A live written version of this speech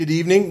Good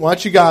evening. Why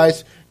don't you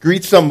guys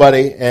greet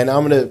somebody, and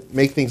I'm going to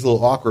make things a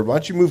little awkward. Why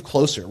don't you move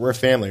closer? We're a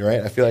family, right?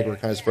 I feel like we're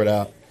kind of spread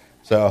out.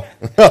 So,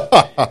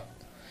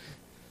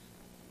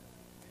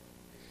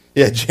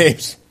 yeah,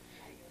 James.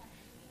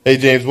 Hey,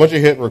 James, once you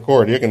hit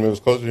record, you can move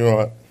as close as you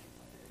want.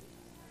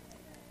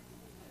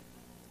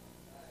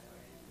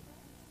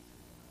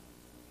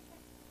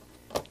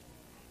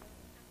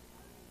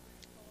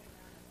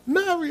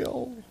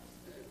 Mario.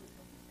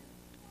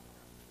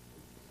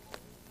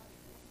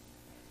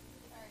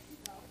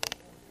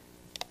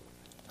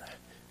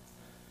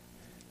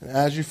 And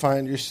as you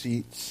find your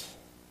seats,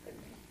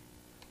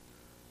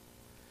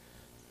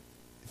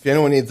 if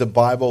anyone needs a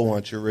Bible, why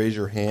don't you raise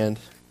your hand?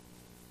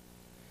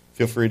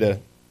 Feel free to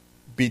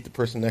beat the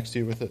person next to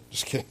you with it.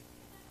 Just kidding.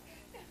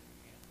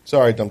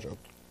 Sorry, dumb joke.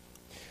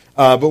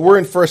 But we're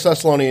in 1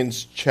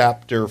 Thessalonians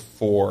chapter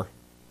 4.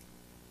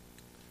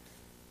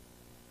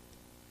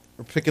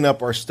 We're picking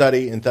up our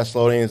study in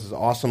Thessalonians. It's an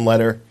awesome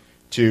letter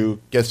to,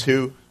 guess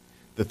who?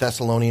 The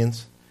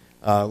Thessalonians.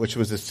 Which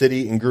was a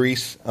city in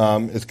Greece.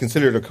 It's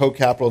considered a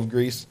co-capital of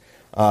Greece.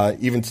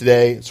 Even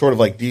today, sort of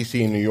like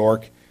D.C. and New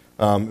York.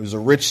 It was a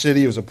rich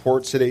city. It was a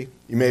port city.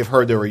 You may have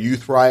heard there were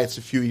youth riots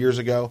a few years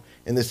ago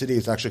in the city.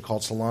 It's actually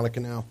called Salonika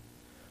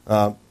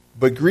now.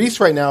 But Greece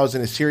right now is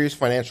in a serious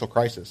financial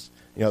crisis.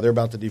 You know, they're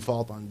about to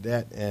default on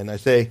debt. And I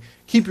say,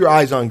 keep your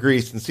eyes on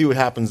Greece and see what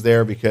happens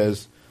there,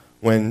 because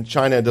when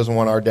China doesn't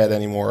want our debt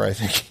anymore, I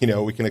think,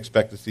 we can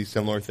expect to see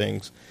similar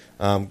things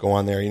go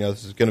on there.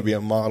 This is going to be a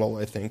model,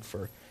 I think,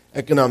 for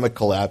economic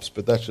collapse,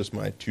 but that's just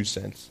my 2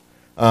 cents.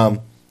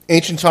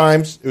 Ancient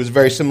times, it was a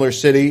very similar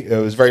city.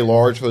 It was very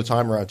large for the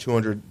time, around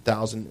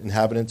 200,000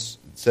 inhabitants,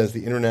 it says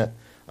the internet.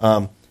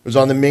 It was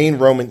on the main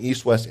Roman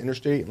east-west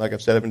interstate. Like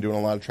I've said, I've been doing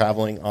a lot of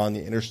traveling on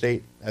the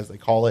interstate, as they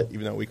call it,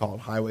 even though we call it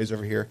highways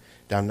over here,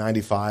 down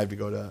 95 to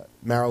go to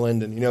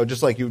Maryland. And,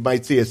 just like you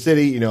might see a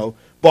city,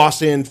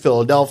 Boston,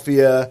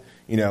 Philadelphia,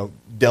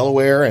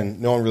 Delaware, and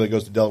no one really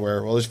goes to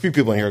Delaware. Well, there's a few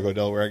people in here who go to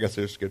Delaware. I guess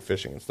there's good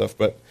fishing and stuff.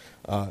 But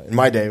in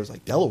my day, it was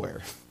like,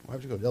 Delaware? Why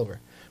would you go to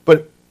Delaware?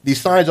 But these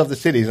signs of the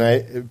cities, and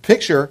I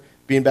picture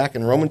being back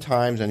in Roman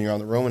times, and you're on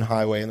the Roman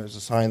highway, and there's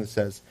a sign that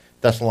says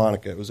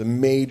Thessalonica. It was a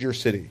major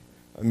city,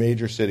 a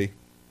major city.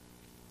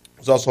 It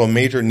was also a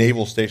major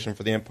naval station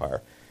for the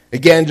empire.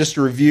 Again, just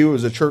to review, it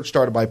was a church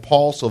started by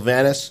Paul,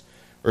 Silvanus,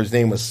 or his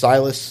name was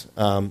Silas,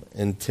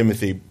 and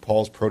Timothy,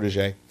 Paul's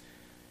protege.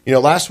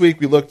 Last week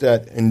we looked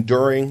at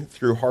enduring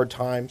through hard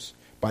times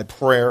by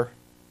prayer,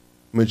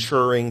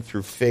 maturing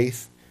through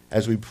faith.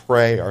 As we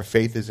pray, our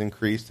faith is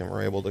increased and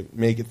we're able to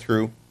make it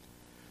through.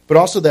 But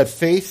also that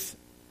faith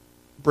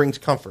brings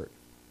comfort.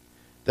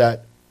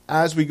 That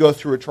as we go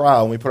through a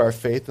trial and we put our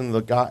faith in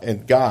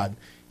God,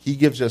 He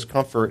gives us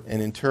comfort,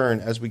 and in turn,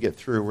 as we get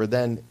through, we're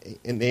then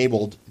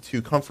enabled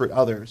to comfort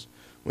others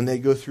when they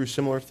go through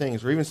similar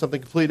things, or even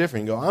something completely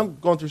different. You go, I'm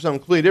going through something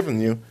completely different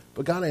than you,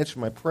 but God answered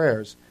my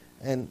prayers.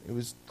 And it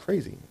was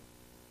crazy.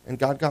 And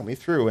God got me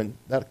through, and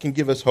that can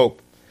give us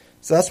hope.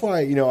 So that's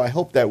why, I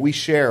hope that we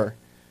share,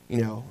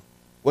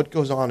 what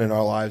goes on in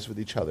our lives with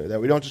each other.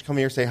 That we don't just come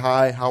here and say,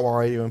 hi, how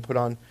are you, and put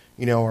on,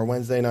 our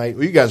Wednesday night.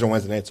 Well, you guys are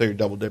Wednesday night, so you're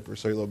double dippers,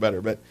 so you're a little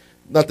better. But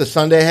not the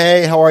Sunday,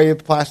 hey, how are you,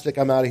 plastic,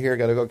 I'm out of here,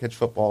 got to go catch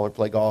football or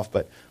play golf.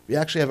 But we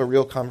actually have a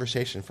real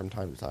conversation from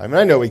time to time. And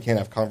I know we can't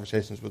have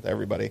conversations with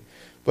everybody,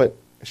 but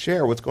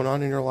share what's going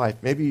on in your life.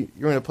 Maybe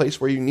you're in a place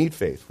where you need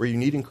faith, where you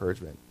need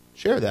encouragement.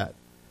 Share that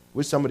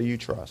with somebody you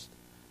trust.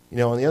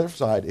 On the other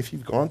side, if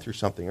you've gone through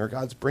something, or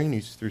God's bringing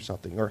you through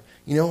something, or,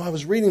 I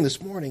was reading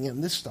this morning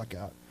and this stuck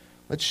out.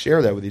 Let's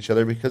share that with each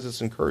other, because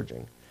it's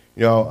encouraging.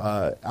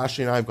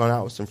 Ashley and I have gone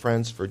out with some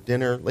friends for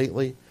dinner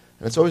lately,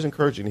 and it's always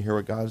encouraging to hear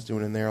what God's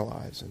doing in their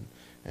lives,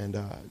 and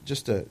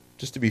just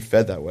to be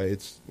fed that way.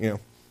 It's,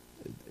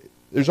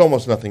 there's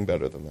almost nothing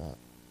better than that.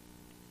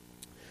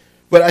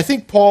 But I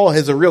think Paul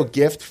has a real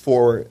gift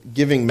for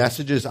giving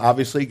messages.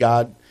 Obviously,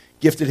 God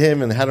gifted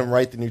him and had him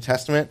write the New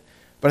Testament.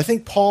 But I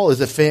think Paul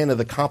is a fan of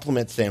the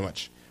compliment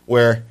sandwich,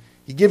 where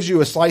he gives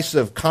you a slice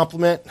of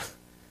compliment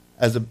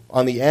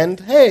on the end.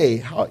 Hey,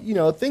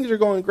 things are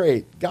going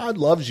great. God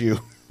loves you.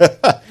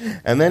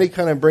 And then he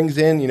kind of brings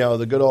in,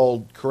 the good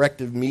old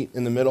corrective meat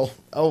in the middle.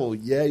 Oh,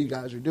 yeah, you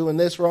guys are doing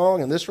this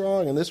wrong and this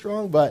wrong and this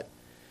wrong. But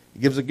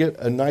he gives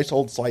a nice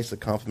old slice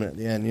of compliment at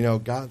the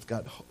end. God's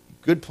got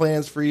good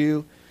plans for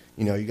you.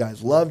 You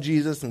guys love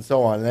Jesus and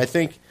so on. And I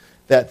think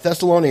that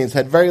Corinthians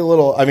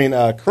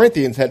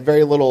had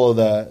very little of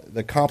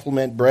the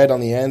compliment bread on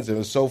the ends. It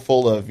was so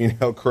full of,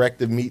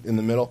 corrective meat in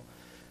the middle.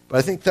 But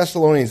I think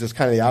Thessalonians is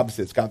kind of the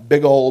opposite. It's got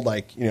big old,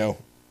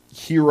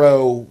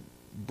 hero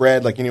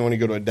bread, when you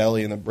go to a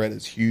deli and the bread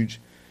is huge,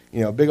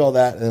 big old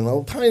that, and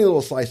a tiny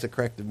little slice of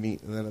corrective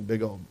meat, and then a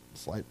big old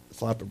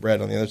slap of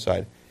bread on the other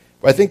side.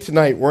 But I think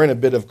tonight we're in a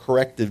bit of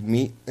corrective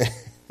meat.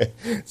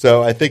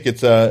 So I think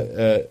it's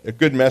a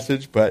good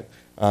message. But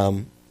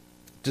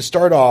to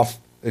start off,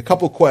 a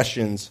couple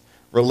questions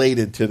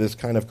related to this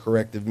kind of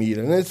corrective meat.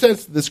 And in a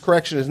sense, this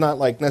correction is not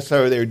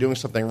necessarily they were doing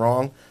something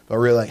wrong, but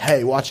really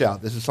hey, watch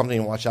out. This is something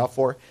to watch out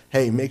for.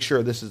 Hey, make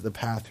sure this is the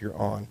path you're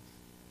on.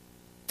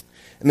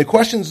 And the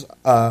questions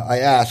I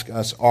ask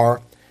us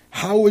are,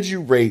 how would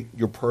you rate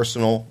your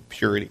personal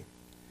purity?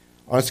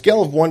 On a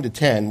scale of 1 to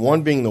 10,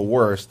 1 being the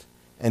worst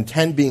and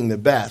 10 being the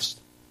best,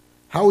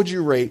 how would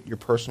you rate your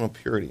personal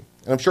purity?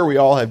 And I'm sure we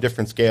all have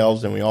different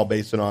scales, and we all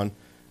base it on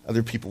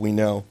other people we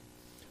know.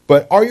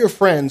 But are your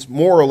friends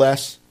more or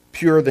less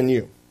pure than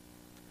you?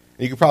 And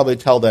you can probably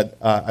tell that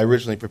I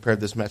originally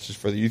prepared this message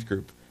for the youth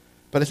group,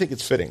 but I think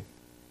it's fitting.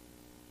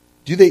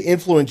 Do they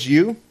influence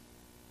you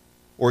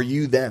or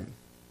you them?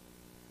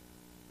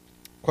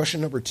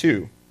 Question number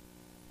 2,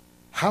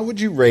 how would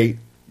you rate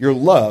your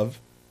love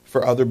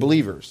for other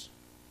believers?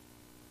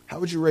 How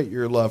would you rate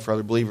your love for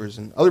other believers?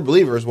 And other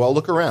believers, well,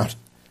 look around.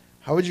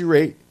 How would you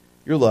rate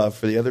your love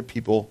for the other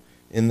people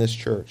in this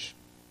church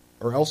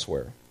or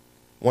elsewhere?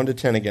 1 to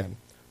 10 again.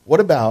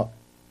 What about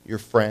your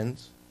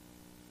friends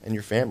and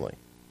your family?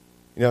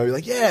 You know, you're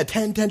like, yeah,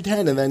 10, 10,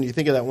 10. And then you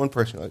think of that one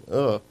person, you're like,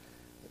 oh,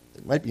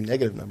 it might be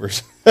negative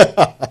numbers. And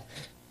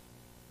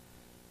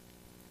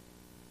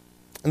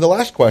the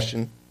last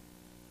question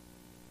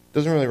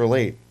doesn't really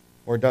relate,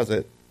 or does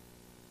it?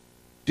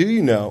 Do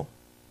you know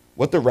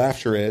what the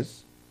rapture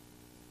is,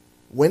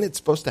 when it's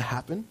supposed to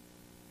happen,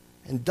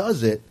 and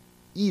does it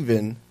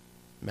even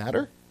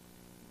matter?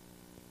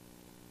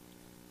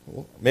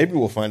 Well, maybe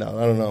we'll find out.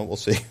 I don't know. We'll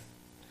see.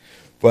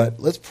 But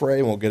let's pray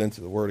and we'll get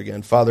into the Word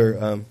again.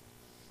 Father,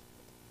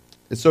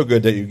 it's so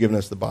good that you've given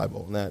us the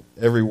Bible and that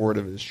every word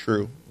of it is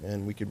true.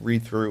 And we could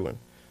read through and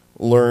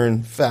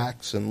learn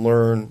facts and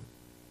learn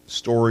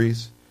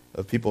stories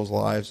of people's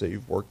lives that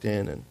you've worked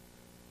in.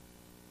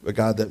 But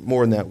God, that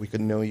more than that, we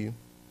could know you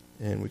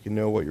and we can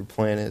know what your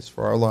plan is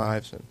for our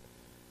lives. And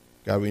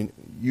God,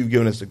 you've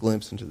given us a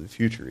glimpse into the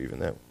future even,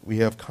 that we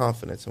have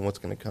confidence in what's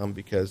going to come,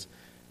 because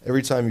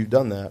every time you've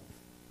done that,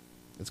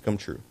 it's come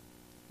true.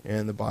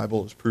 And the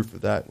Bible is proof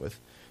of that, with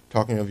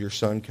talking of your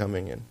Son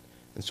coming and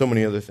so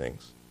many other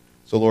things.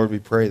 So, Lord, we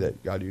pray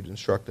that, God, you'd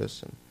instruct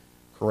us and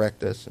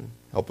correct us and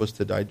help us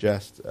to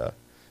digest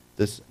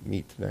this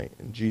meat tonight.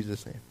 In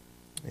Jesus' name,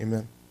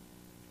 amen.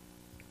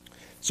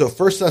 So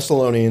 1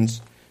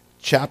 Thessalonians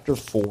chapter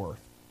 4,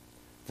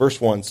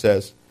 verse 1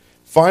 says,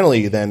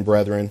 "Finally then,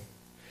 brethren,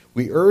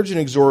 we urge and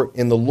exhort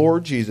in the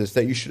Lord Jesus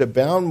that you should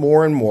abound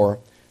more and more,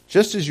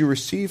 just as you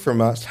receive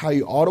from us how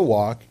you ought to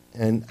walk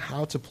and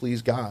how to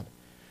please God.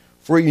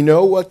 For you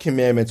know what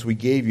commandments we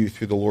gave you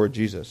through the Lord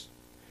Jesus.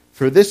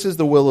 For this is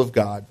the will of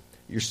God,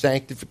 your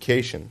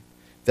sanctification,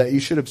 that you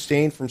should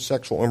abstain from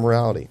sexual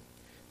immorality,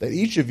 that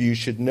each of you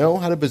should know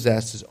how to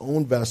possess his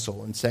own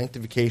vessel in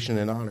sanctification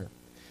and honor,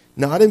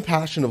 not in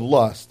passion of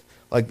lust,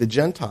 like the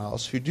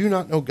Gentiles who do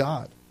not know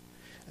God,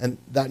 and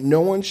that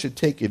no one should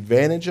take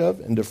advantage of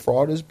and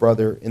defraud his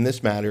brother in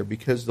this matter,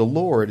 because the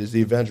Lord is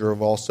the avenger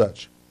of all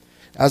such,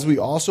 as we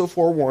also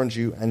forewarned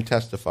you and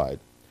testified.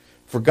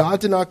 For God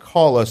did not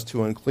call us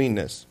to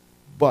uncleanness,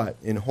 but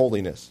in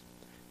holiness.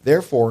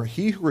 Therefore,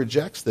 he who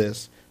rejects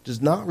this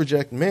does not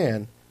reject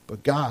man,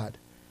 but God,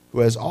 who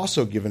has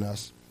also given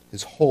us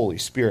his Holy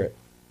Spirit."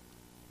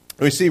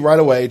 And we see right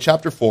away,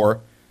 chapter 4,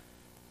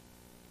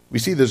 we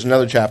see there's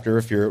another chapter,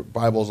 if your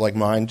Bible is like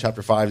mine,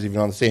 chapter 5 is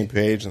even on the same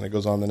page, and it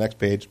goes on the next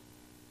page.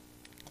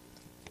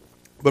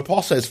 But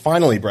Paul says,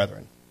 finally,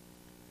 brethren.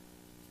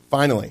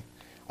 Finally.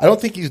 I don't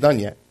think he's done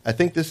yet. I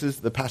think this is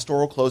the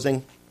pastoral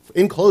closing.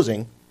 In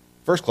closing,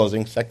 first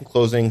closing, second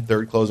closing,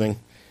 third closing.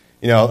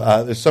 You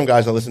know, there's some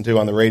guys I listen to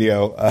on the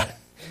radio.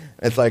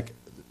 It's like,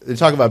 they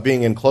talk about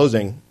being in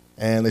closing,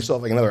 and they still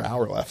have like another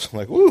hour left. I'm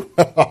like, woo,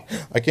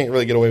 I can't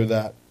really get away with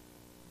that.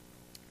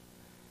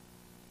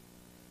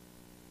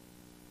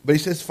 But he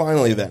says,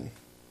 finally then,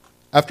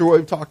 after what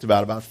we've talked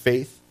about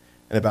faith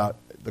and about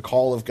the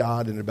call of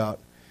God and about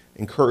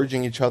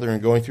encouraging each other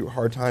and going through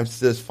hard times, he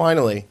says,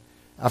 finally,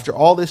 after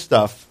all this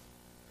stuff,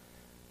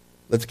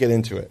 let's get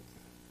into it.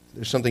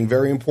 There's something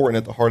very important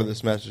at the heart of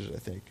this message, I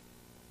think.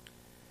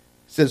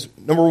 It says,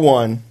 number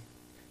 1,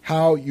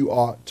 how you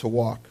ought to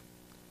walk.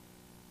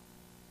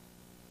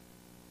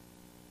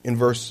 In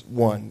verse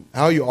 1,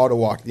 how you ought to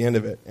walk, the end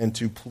of it, and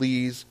to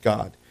please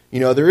God. You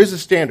know, there is a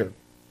standard.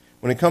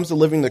 When it comes to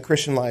living the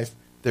Christian life,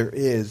 there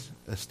is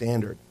a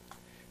standard.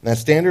 And that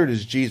standard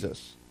is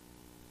Jesus.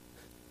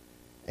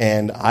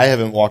 And I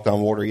haven't walked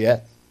on water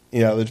yet.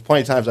 You know, there's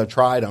plenty of times I've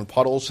tried on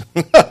puddles.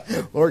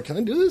 Lord, can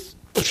I do this?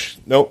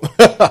 Nope.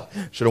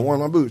 Should have worn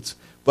my boots.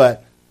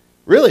 But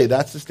really,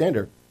 that's the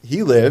standard.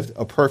 He lived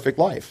a perfect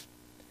life.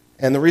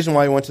 And the reason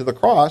why he went to the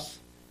cross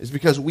is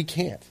because we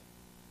can't.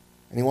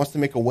 And he wants to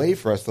make a way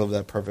for us to live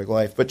that perfect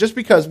life. But just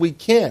because we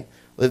can't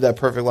live that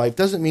perfect life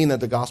doesn't mean that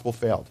the gospel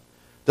failed.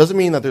 Doesn't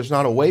mean that there's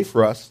not a way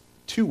for us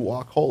to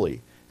walk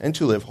holy and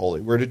to live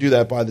holy. We're to do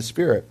that by the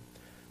Spirit.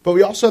 But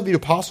we also have the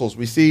apostles.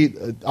 We see,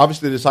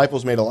 obviously, the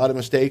disciples made a lot of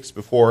mistakes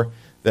before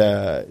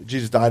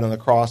Jesus died on the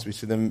cross. We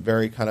see them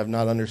very kind of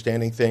not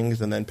understanding things.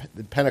 And then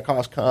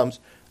Pentecost comes.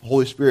 The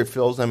Holy Spirit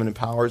fills them and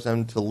empowers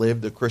them to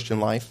live the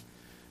Christian life.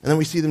 And then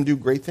we see them do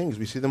great things.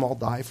 We see them all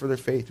die for their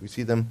faith. We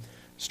see them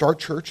start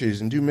churches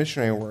and do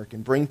missionary work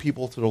and bring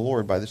people to the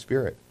Lord by the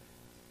Spirit.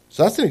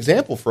 So that's an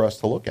example for us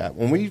to look at.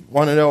 When we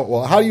want to know,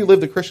 well, how do you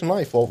live the Christian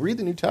life? Well, read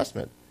the New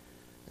Testament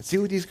and see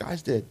what these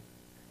guys did.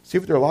 See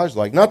what their lives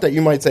were like. Not that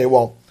you might say,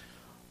 well,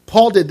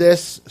 Paul did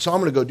this, so I'm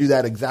going to go do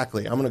that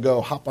exactly. I'm going to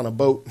go hop on a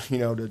boat,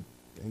 to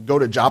go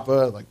to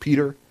Joppa like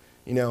Peter,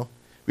 We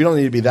don't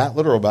need to be that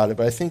literal about it,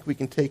 but I think we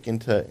can take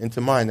into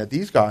mind that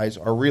these guys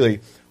are really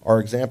our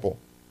example.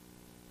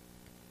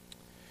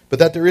 But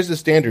that there is a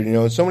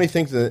standard, so many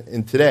things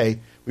in today,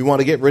 we want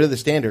to get rid of the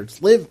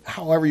standards. Live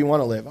however you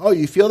want to live. Oh,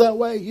 you feel that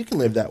way? You can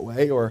live that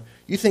way. Or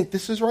you think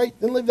this is right?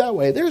 Then live that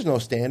way. There's no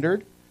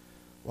standard.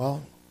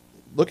 Well,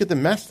 look at the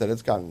mess that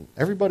it's gotten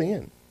everybody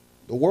in.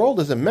 The world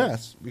is a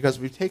mess because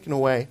we've taken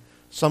away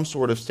some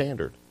sort of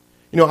standard.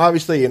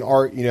 Obviously in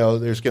art,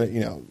 there's going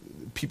to,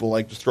 people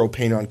like to throw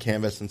paint on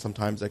canvas, and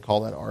sometimes they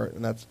call that art,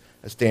 and that's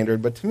a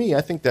standard. But to me,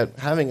 I think that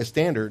having a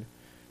standard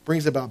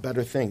brings about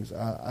better things.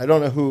 I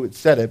don't know who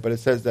said it, but it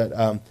says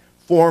that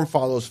form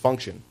follows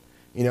function.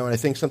 And I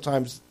think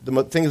sometimes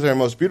the things that are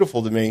most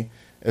beautiful to me,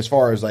 as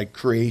far as like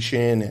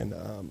creation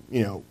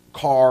and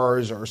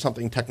cars or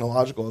something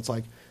technological, it's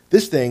like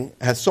this thing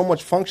has so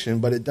much function,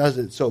 but it does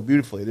it so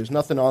beautifully. There's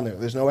nothing on there.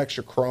 There's no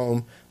extra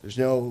chrome. There's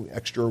no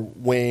extra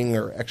wing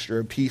or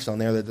extra piece on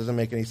there that doesn't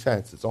make any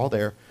sense. It's all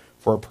there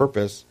for a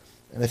purpose.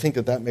 And I think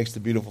that makes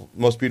the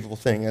most beautiful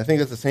thing. And I think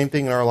that's the same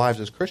thing in our lives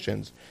as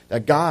Christians.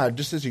 That God,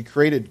 just as He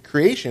created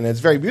creation,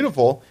 it's very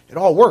beautiful, it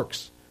all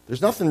works.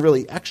 There's nothing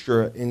really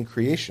extra in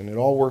creation. It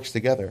all works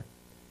together.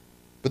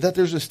 But that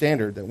there's a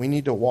standard that we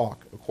need to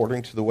walk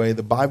according to the way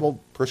the Bible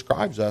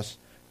prescribes us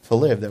to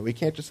live. That we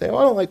can't just say, I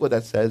don't like what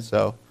that says,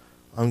 so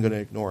I'm going to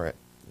ignore it.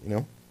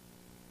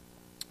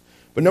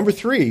 But number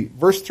 3,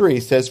 verse 3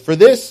 says, for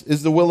this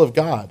is the will of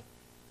God.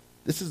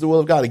 This is the will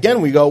of God.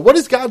 Again, we go, what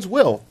is God's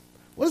will?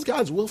 What is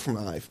God's will for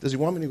my life? Does He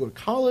want me to go to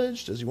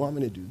college? Does He want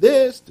me to do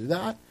this, do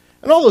that?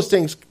 And all those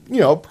things,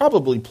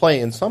 probably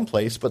play in some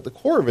place, but the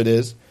core of it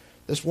is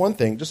this one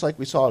thing, just like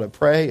we saw to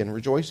pray and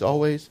rejoice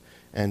always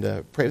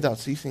and pray without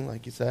ceasing,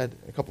 like you said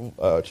a couple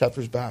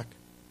chapters back.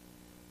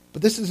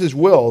 But this is His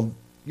will,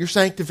 your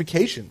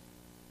sanctification.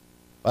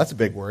 Well, that's a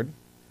big word.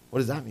 What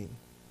does that mean?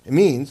 It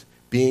means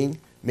being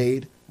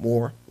made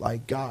more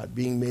like God,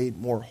 being made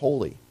more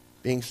holy,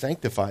 being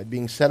sanctified,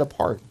 being set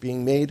apart,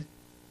 being made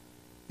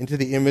into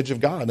the image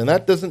of God. And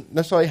that doesn't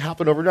necessarily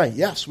happen overnight.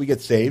 Yes, we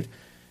get saved.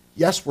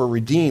 Yes, we're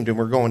redeemed and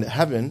we're going to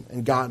heaven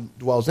and God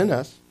dwells in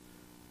us.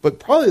 But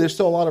probably there's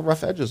still a lot of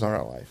rough edges on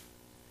our life.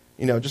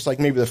 Just like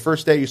maybe the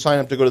first day you sign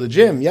up to go to the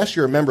gym. Yes,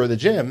 you're a member of the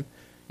gym.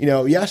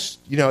 Yes,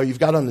 you've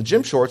got on the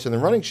gym shorts and the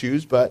running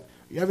shoes, but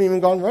you haven't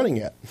even gone running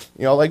yet.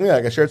 Like me,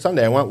 like I shared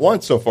Sunday, I went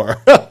once so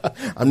far.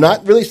 I'm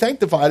not really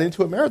sanctified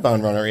into a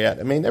marathon runner yet.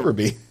 I may never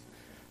be.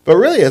 But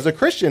really, as a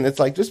Christian, it's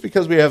like just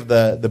because we have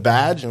the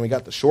badge and we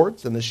got the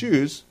shorts and the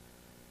shoes,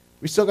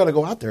 we still got to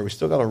go out there. We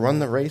still got to run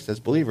the race as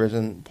believers.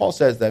 And Paul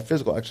says that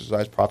physical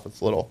exercise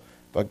profits little,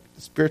 but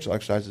spiritual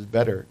exercise is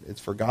better. It's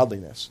for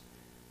godliness.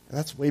 And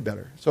that's way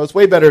better. So it's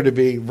way better to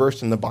be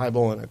versed in the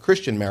Bible and a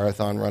Christian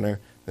marathon runner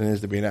than it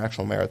is to be an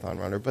actual marathon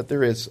runner. But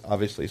there is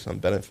obviously some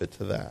benefit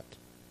to that.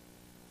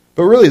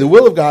 But really, the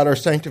will of God, our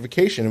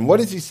sanctification. And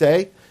what does He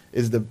say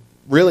is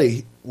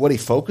really what He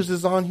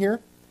focuses on here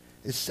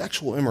is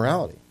sexual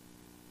immorality.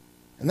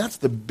 And that's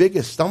the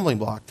biggest stumbling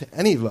block to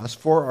any of us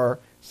for our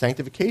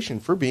sanctification,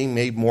 for being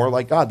made more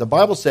like God. The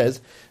Bible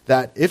says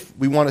that if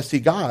we want to see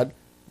God,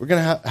 we're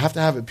going to have to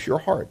have a pure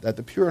heart, that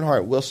the pure in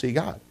heart will see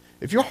God.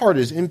 If your heart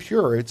is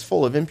impure, it's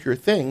full of impure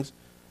things,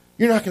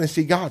 you're not going to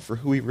see God for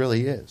who He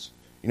really is.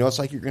 It's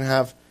like you're going to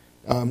have,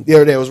 the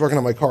other day I was working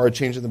on my car,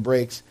 changing the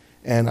brakes,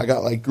 and I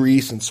got like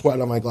grease and sweat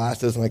on my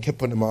glasses, and I kept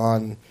putting them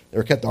on, and they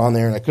were kept on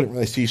there, and I couldn't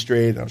really see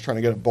straight, and I was trying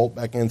to get a bolt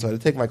back in, so I had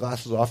to take my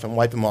glasses off and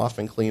wipe them off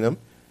and clean them,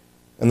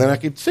 and then I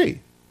could see. And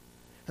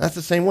that's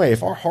the same way.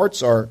 If our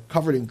hearts are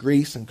covered in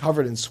grease and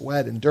covered in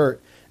sweat and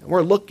dirt, and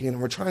we're looking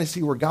and we're trying to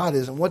see where God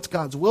is and what's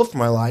God's will for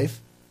my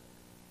life,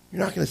 you're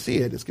not going to see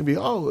it. It's going to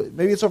be,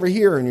 maybe it's over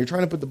here, and you're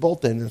trying to put the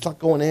bolt in, and it's not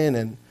going in,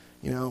 and,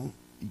 you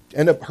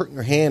end up hurting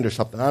your hand or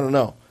something. I don't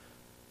know.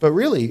 But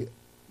really,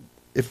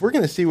 if we're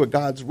going to see what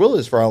God's will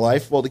is for our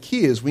life, well, the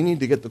key is we need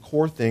to get the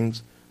core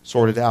things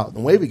sorted out. And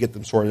the way we get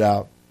them sorted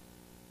out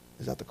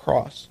is at the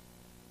cross.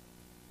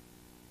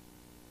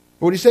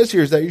 But what he says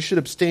here is that you should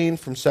abstain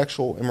from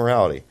sexual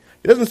immorality.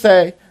 He doesn't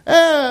say,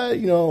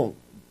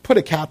 put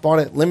a cap on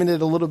it, limit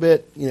it a little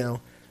bit,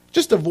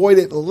 just avoid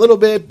it a little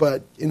bit,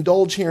 but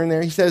indulge here and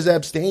there. He says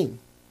abstain,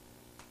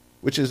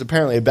 which is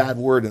apparently a bad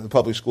word in the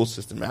public school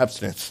system,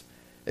 abstinence.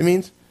 It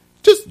means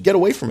just get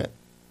away from it.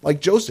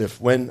 Like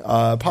Joseph, when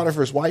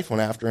Potiphar's wife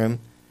went after him,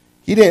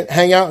 he didn't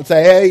hang out and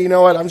say, hey, you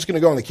know what, I'm just going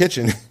to go in the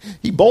kitchen.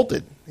 He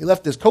bolted. He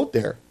left his coat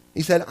there.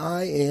 He said,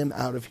 I am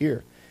out of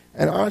here.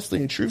 And honestly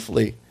and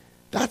truthfully,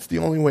 that's the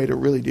only way to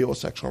really deal with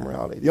sexual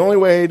immorality. The only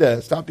way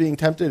to stop being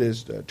tempted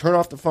is to turn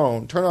off the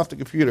phone, turn off the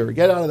computer,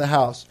 get out of the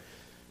house,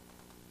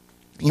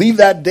 leave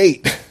that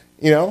date,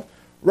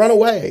 run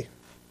away.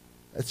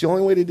 That's the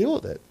only way to deal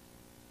with it.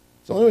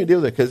 It's the only way to deal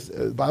with it, because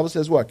the Bible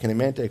says what? Can a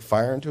man take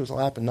fire into his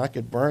lap and not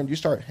get burned? You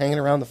start hanging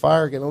around the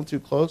fire, getting a little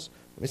too close.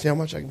 Let me see how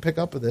much I can pick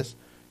up of this.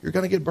 You're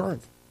going to get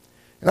burned.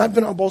 And I've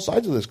been on both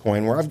sides of this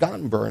coin where I've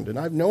gotten burned, and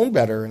I've known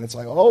better, and it's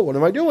like, oh, what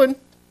am I doing?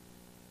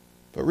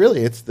 But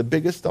really, it's the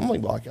biggest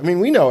stumbling block. I mean,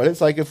 we know it.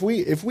 It's like if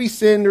we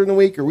sin during the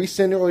week, or we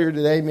sinned earlier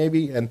today,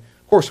 maybe, and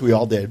of course we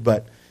all did,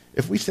 but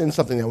if we sin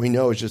something that we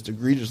know is just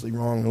egregiously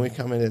wrong, and we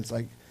come in, it's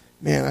like,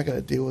 man, I got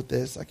to deal with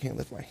this. I can't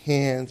lift my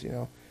hands,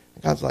 And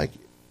God's like,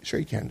 sure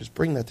you can. Just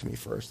bring that to me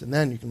first, and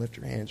then you can lift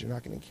your hands. You're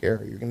not going to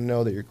care. You're going to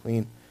know that you're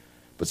clean.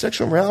 But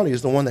sexual immorality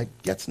is the one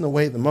that gets in the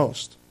way the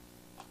most.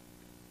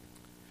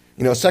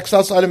 Sex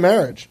outside of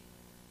marriage.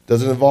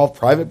 Does it involve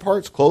private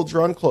parts, clothed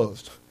or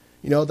unclothed?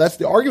 That's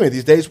the argument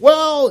these days.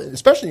 Well,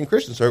 especially in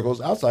Christian circles,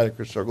 outside of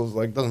Christian circles,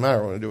 like, it doesn't matter.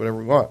 We're going to do whatever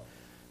we want.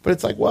 But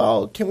it's like,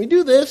 well, can we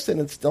do this and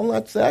it's still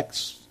not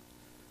sex?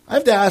 I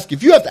have to ask.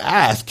 If you have to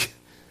ask,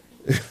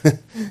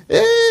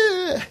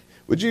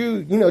 would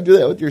you, do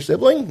that with your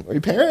sibling or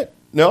your parent?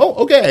 No?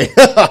 Okay.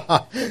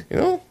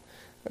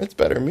 That's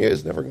better.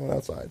 Mia's never going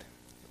outside.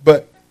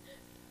 But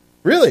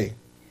really,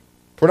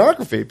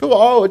 pornography.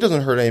 People, it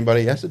doesn't hurt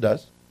anybody. Yes, it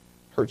does.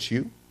 Hurts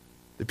you.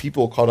 The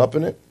people caught up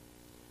in it.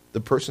 The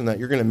person that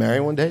you're going to marry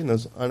one day, and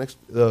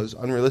those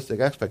unrealistic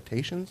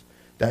expectations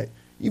that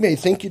you may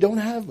think you don't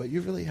have, but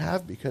you really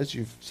have because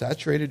you've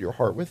saturated your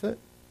heart with it.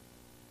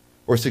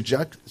 Or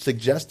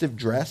suggestive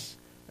dress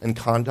and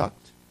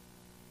conduct.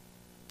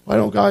 Why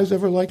don't guys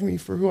ever like me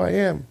for who I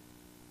am?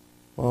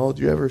 Well,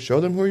 do you ever show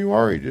them who you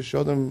are, or you just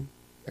show them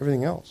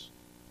everything else?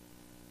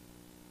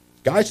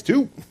 Guys,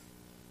 too.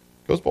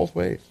 Goes both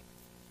ways.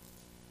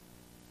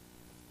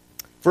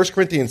 1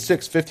 Corinthians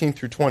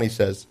 6:15-20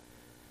 says,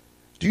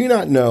 do you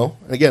not know,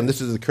 and again, this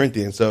is the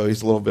Corinthians, so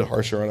he's a little bit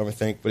harsher on him, I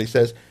think, but he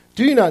says,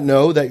 do you not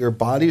know that your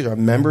bodies are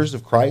members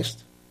of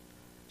Christ?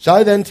 Shall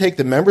I then take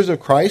the members of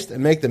Christ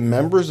and make them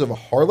members of a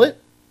harlot?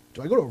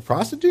 Do I go to a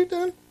prostitute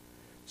then?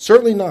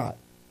 Certainly not.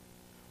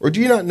 Or do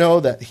you not know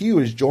that he who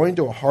is joined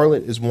to a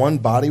harlot is one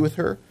body with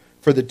her?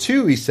 For the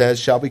two, he says,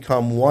 shall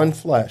become one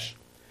flesh.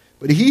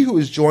 But he who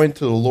is joined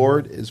to the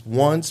Lord is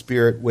one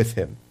spirit with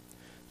him.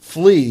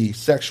 Flee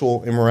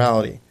sexual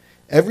immorality.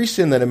 Every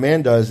sin that a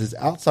man does is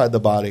outside the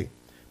body,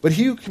 but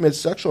he who commits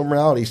sexual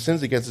immorality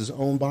sins against his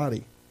own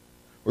body.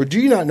 Or do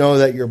you not know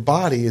that your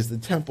body is the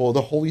temple of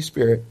the Holy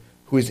Spirit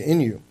who is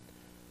in you,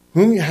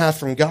 whom you have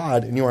from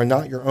God, and you are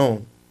not your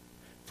own?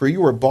 For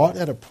you were bought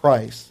at a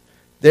price.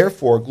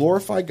 Therefore,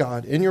 glorify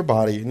God in your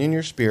body and in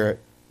your spirit,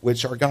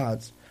 which are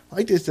God's. I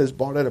like this, it says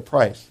bought at a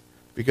price,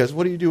 because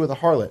what do you do with a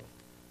harlot?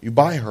 You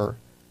buy her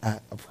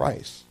at a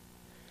price.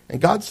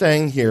 And God's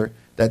saying here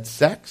that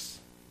sex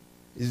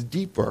is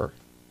deeper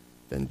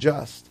than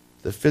just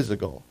the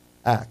physical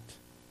act.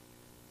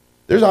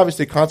 There's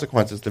obviously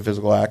consequences to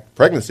physical act.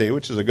 Pregnancy,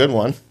 which is a good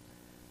one,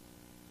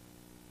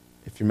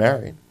 if you're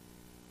married.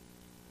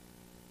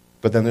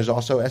 But then there's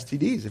also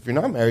STDs. If you're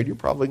not married, you're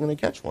probably going to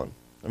catch one.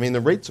 I mean,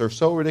 the rates are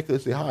so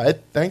ridiculously high. I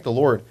thank the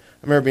Lord.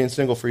 I remember being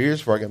single for years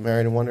before I got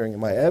married and wondering,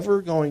 am I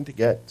ever going to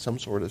get some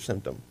sort of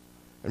symptom?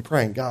 And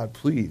praying, God,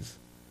 please,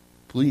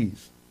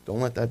 please, don't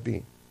let that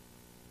be.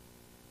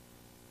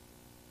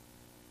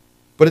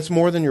 But it's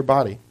more than your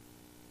body.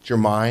 It's your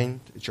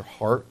mind. It's your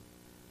heart.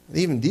 And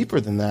even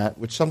deeper than that,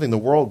 which is something the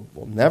world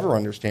will never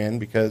understand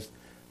because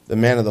the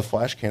man of the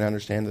flesh can't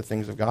understand the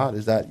things of God,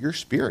 is that your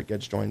spirit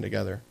gets joined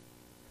together.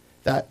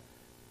 That,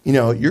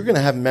 you're going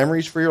to have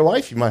memories for your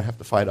life you might have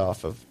to fight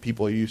off of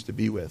people you used to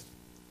be with.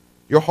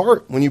 Your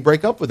heart, when you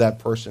break up with that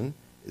person,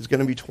 is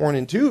going to be torn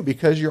in two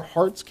because your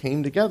hearts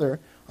came together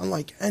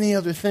unlike any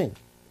other thing.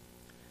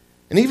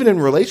 And even in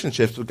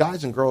relationships with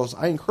guys and girls,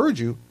 I encourage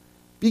you,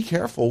 be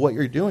careful what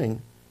you're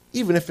doing,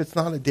 even if it's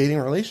not a dating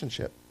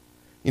relationship.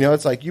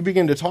 It's like you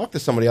begin to talk to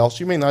somebody else.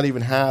 You may not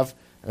even have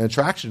an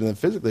attraction to them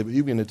physically, but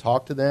you begin to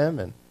talk to them,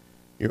 and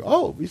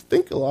we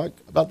think a lot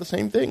about the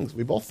same things.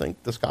 We both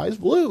think the sky's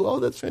blue. Oh,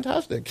 that's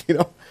fantastic.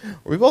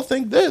 We both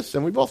think this,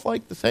 and we both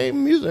like the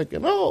same music,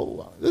 and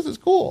this is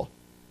cool.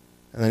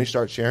 And then you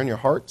start sharing your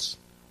hearts.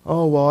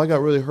 Oh, well, I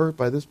got really hurt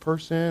by this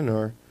person,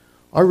 or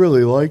I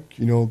really like,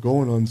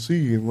 going on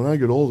sea, and when I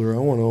get older, I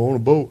want to own a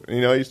boat. And,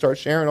 you start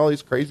sharing all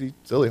these crazy,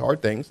 silly,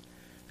 hard things,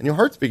 and your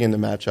hearts begin to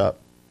match up.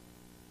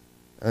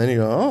 And then you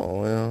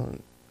go,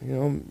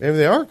 maybe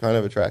they are kind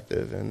of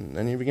attractive. And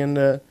then you begin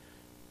to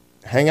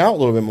hang out a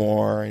little bit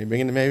more, and you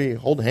begin to maybe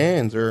hold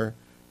hands or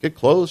get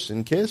close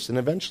and kiss, and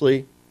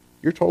eventually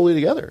you're totally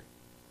together.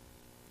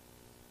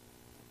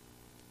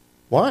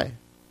 Why?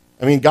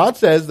 I mean, God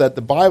says that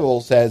the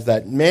Bible says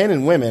that men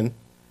and women,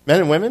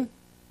 the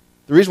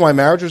reason why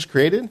marriage was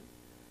created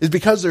is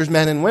because there's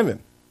men and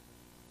women.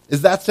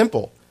 It's that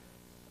simple.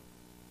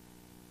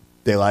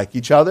 They like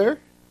each other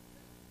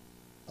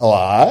a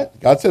lot.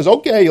 God says,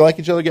 okay, you like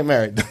each other, get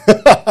married.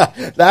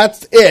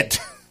 That's it.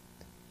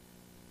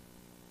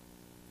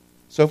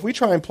 So if we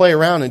try and play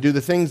around and do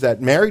the things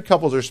that married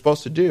couples are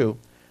supposed to do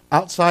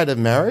outside of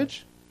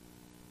marriage,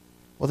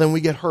 well, then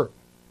we get hurt.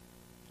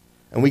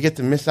 And we get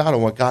to miss out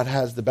on what God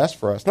has the best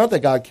for us. Not that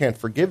God can't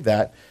forgive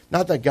that.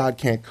 Not that God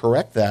can't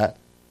correct that.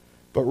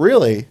 But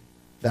really,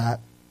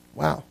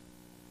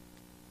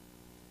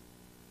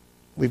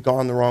 we've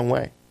gone the wrong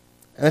way.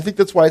 And I think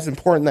that's why it's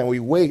important that we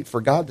wait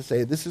for God to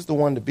say, this is the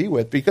one to be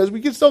with, because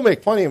we can still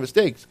make plenty of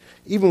mistakes,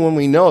 even when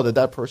we know that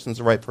that person's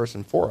the right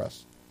person for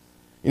us.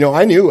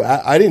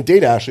 I didn't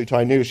date Ashley until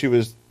I knew she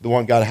was the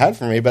one God had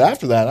for me. But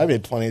after that, I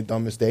made plenty of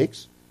dumb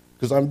mistakes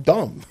because I'm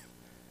dumb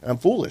and I'm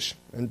foolish.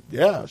 And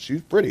yeah,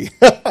 she's pretty.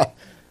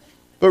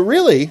 But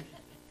really,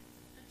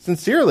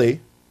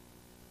 sincerely,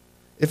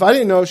 if I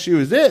didn't know she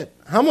was it,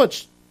 how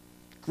much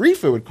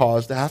grief it would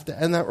cause to have to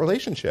end that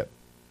relationship.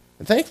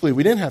 And thankfully,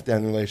 we didn't have to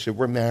end the relationship.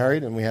 We're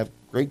married and we have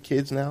great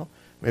kids now.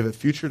 We have a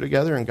future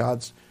together, and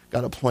God's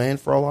got a plan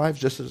for our lives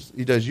just as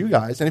he does you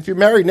guys. And if you're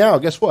married now,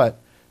 guess what?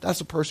 That's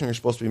the person you're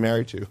supposed to be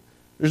married to.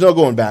 There's no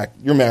going back.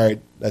 You're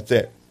married. That's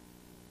it.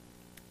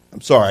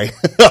 I'm sorry.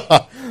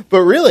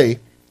 But really,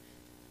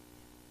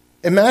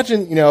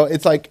 imagine,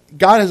 it's like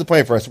God has a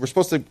plan for us. We're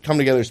supposed to come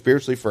together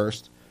spiritually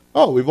first.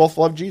 Oh, we both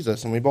love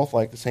Jesus, and we both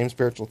like the same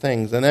spiritual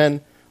things. And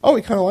then,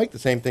 we kind of like the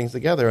same things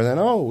together. And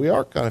then, we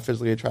are kind of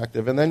physically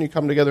attractive. And then you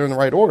come together in the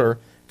right order.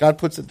 God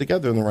puts it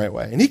together in the right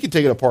way. And he can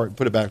take it apart and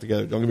put it back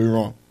together. Don't get me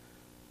wrong.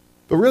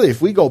 But really,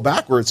 if we go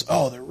backwards,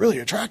 they're really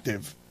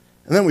attractive.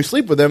 And then we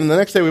sleep with them, and the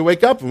next day we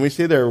wake up and we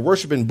see they're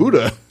worshiping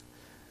Buddha.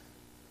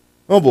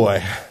 Oh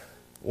boy,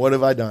 what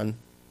have I done?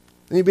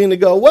 And you begin to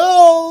go,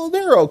 well,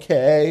 they're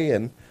okay,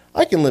 and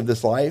I can live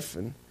this life.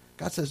 And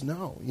God says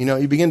no.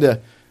 You begin to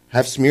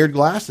have smeared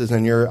glasses,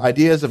 and your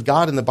ideas of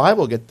God in the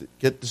Bible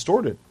get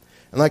distorted.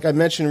 And like I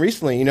mentioned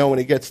recently, when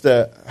it gets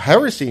to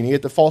heresy and you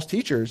get to false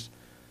teachers,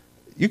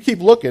 you keep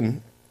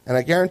looking, and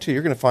I guarantee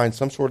you're going to find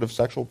some sort of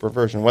sexual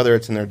perversion, whether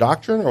it's in their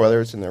doctrine or whether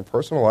it's in their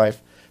personal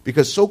life,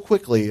 because so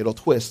quickly it'll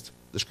twist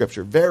the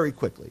Scripture, very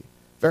quickly,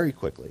 very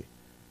quickly.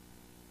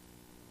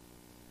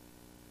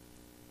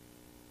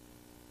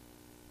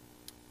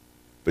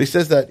 But he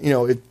says that,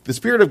 if the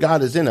Spirit of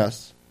God is in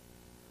us,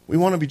 we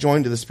want to be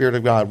joined to the Spirit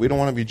of God. We don't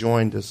want to be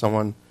joined to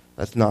someone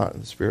that's not in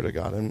the Spirit of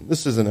God. And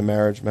this isn't a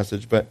marriage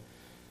message, but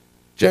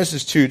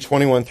Genesis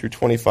 2:21 through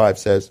 25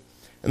 says,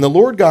 "And the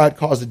Lord God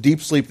caused a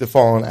deep sleep to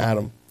fall on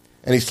Adam,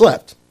 and he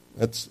slept."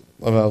 That's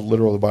how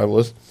literal the Bible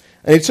is.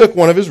 "And he took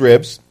one of his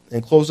ribs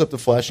and closed up the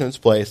flesh in its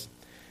place.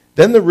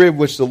 Then the rib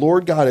which the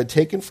Lord God had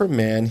taken from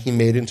man, he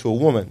made into a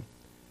woman.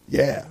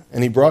 Yeah,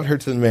 and he brought her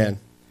to the man.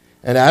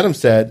 And Adam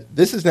said,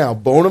 'This is now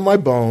bone of my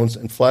bones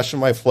and flesh of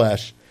my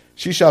flesh.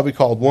 She shall be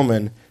called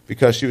woman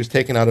because she was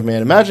taken out of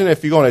man.'" Imagine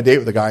if you go on a date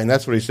with a guy and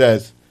that's what he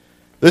says.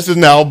 "This is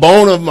now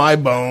bone of my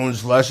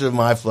bones, flesh of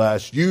my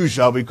flesh. You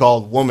shall be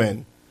called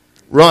woman."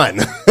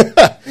 Run.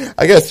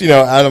 I guess,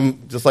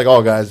 Adam, just like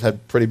all guys,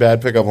 had pretty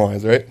bad pickup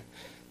lines, right?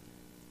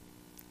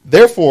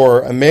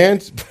 "Therefore, a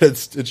man," but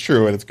it's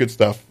true and it's good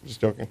stuff,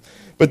 just joking.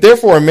 "But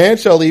therefore a man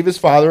shall leave his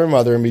father and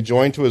mother and be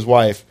joined to his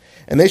wife,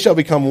 and they shall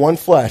become one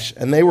flesh.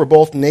 And they were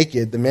both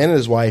naked, the man and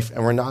his wife,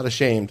 and were not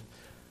ashamed."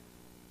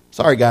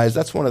 Sorry, guys,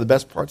 that's one of the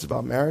best parts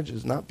about marriage,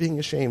 is not being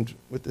ashamed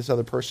with this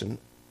other person.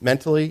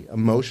 Mentally,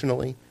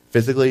 emotionally,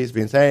 physically, is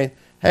being saying,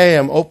 "Hey,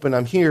 I'm open,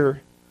 I'm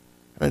here,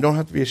 and I don't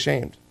have to be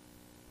ashamed.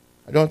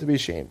 I don't have to be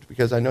ashamed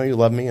because I know you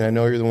love me and I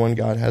know you're the one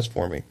God has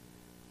for me."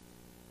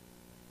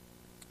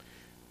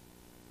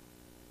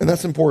 And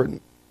that's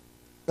important.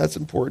 That's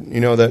important,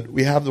 that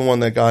we have the one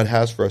that God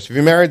has for us. If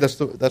you're married, that's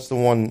the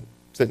one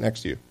sitting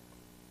next to you,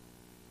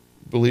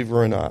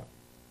 believer or not.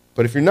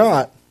 But if you're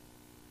not,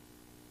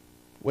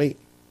 wait.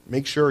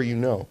 Make sure you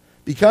know.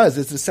 Because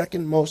it's the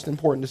second most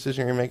important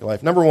decision you're going to make in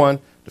life. Number one,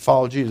 to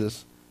follow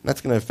Jesus. And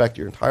that's going to affect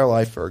your entire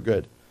life for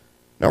good.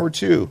 Number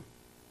two,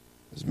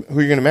 is who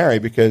you're going to marry,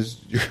 because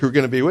you're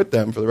going to be with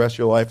them for the rest of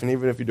your life. And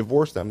even if you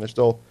divorce them, there's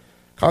still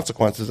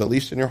consequences, at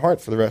least in your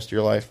heart, for the rest of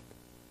your life.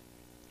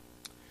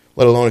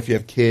 Let alone if you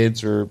have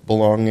kids or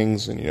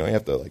belongings and, you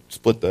have to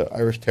split the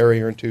Irish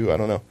Terrier in two. I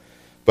don't know.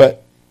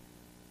 But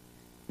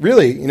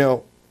really,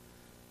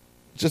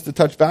 just to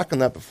touch back on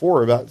that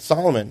before about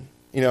Solomon,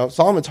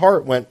 Solomon's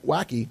heart went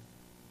wacky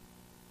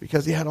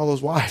because he had all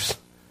those wives.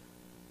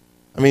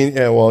 I mean,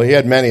 he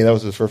had many. That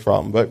was his first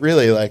problem. But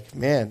really,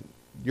 man,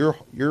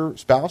 your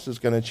spouse is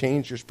going to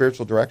change your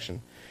spiritual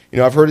direction.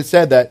 I've heard it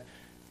said that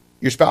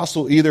your spouse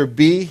will either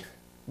be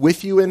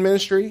with you in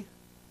ministry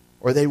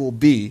or they will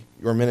be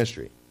your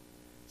ministry.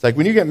 It's like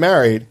when you get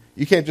married,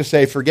 you can't just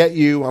say, "Forget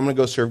you, I'm going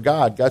to go serve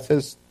God." God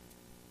says,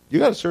 you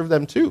got to serve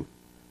them too.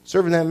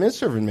 Serving them is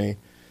serving me.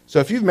 So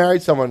if you've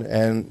married someone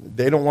and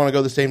they don't want to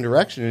go the same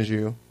direction as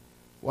you,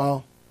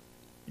 well,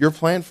 God's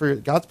plan for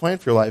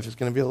your life is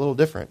going to be a little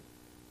different.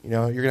 You're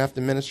going to have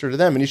to minister to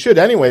them. And you should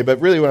anyway, but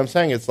really what I'm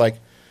saying is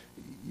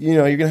you're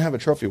going to have a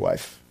trophy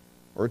wife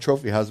or a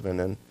trophy husband,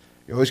 and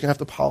you're always going to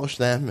have to polish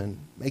them and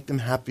make them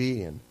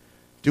happy and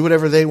do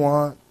whatever they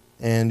want,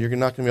 and you're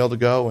not going to be able to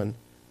go and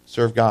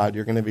serve God.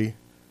 You're going to be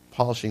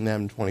polishing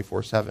them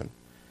 24/7.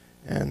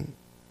 And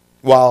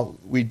while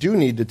we do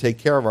need to take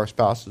care of our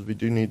spouses, we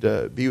do need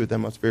to be with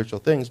them on spiritual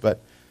things,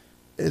 but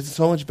it's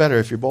so much better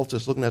if you're both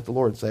just looking at the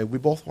Lord and say, we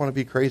both want to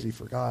be crazy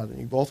for God, and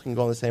you both can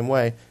go in the same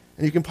way,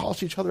 and you can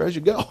polish each other as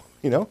you go,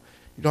 You don't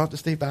have to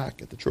stay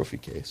back at the trophy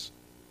case.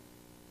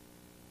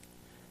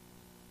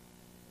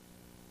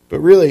 But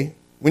really,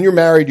 when you're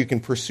married, you can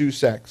pursue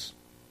sex.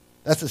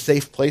 That's a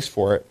safe place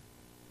for it.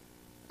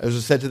 As I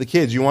said to the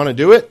kids, you want to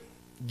do it?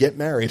 Get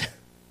married.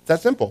 It's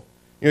that simple.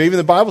 Even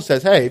the Bible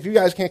says, hey, if you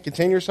guys can't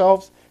contain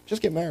yourselves,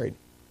 just get married.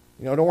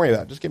 Don't worry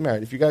about it. Just get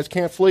married. If you guys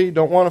can't flee,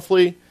 don't want to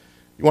flee,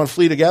 you want to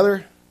flee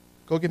together,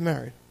 go get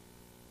married.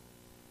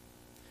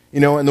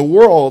 And the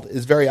world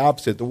is very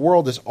opposite. The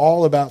world is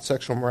all about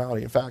sexual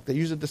immorality. In fact, they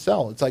use it to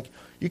sell. It's like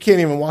you can't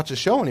even watch a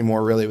show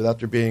anymore, really, without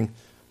there being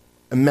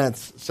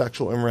immense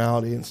sexual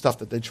immorality and stuff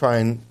that they try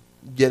and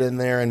get in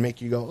there and make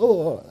you go,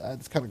 oh,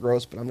 that's kind of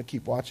gross, but I'm going to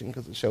keep watching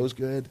because the show's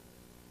good.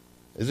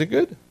 Is it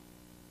good?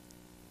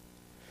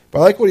 But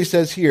I like what he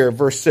says here,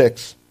 verse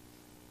 6,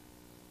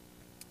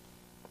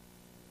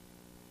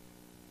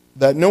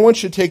 that no one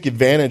should take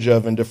advantage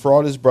of and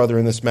defraud his brother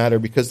in this matter,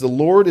 because the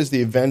Lord is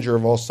the avenger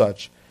of all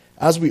such,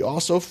 as we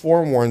also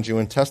forewarned you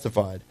and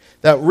testified.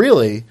 That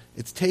really,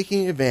 it's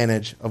taking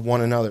advantage of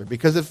one another.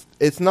 Because if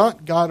it's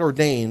not God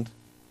ordained,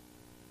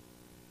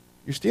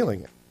 you're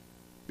stealing it.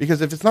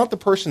 Because if it's not the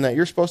person that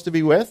you're supposed to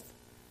be with,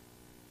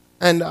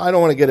 and I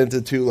don't want to get into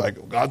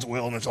God's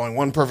will and there's only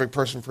one perfect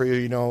person for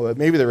you,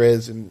 maybe there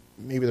is and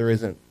maybe there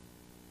isn't.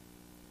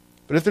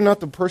 But if they're not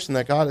the person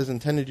that God has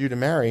intended you to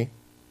marry,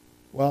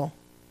 well,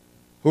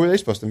 who are they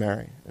supposed to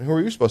marry? And who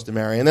are you supposed to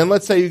marry? And then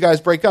let's say you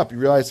guys break up. You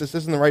realize this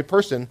isn't the right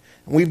person,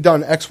 and we've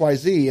done X, Y,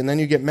 Z, and then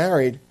you get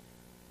married.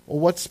 Well,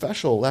 what's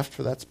special left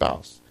for that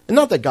spouse? And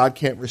not that God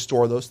can't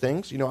restore those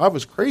things. I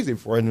was crazy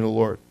before I knew the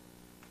Lord.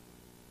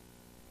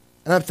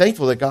 And I'm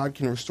thankful that God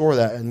can restore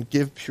that and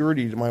give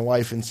purity to my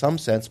wife in some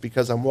sense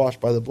because I'm washed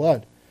by the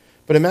blood.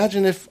 But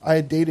imagine if I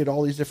had dated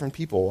all these different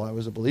people while I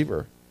was a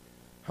believer.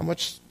 How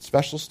much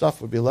special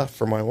stuff would be left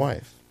for my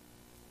wife?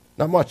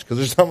 Not much, because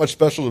there's not much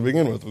special to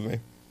begin with me.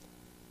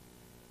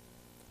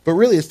 But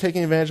really, it's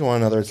taking advantage of one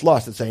another. It's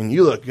lust. It's saying,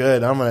 you look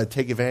good. I'm going to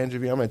take advantage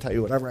of you. I'm going to tell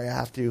you whatever I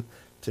have to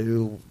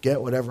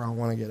get whatever I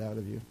want to get out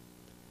of you.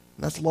 And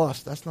that's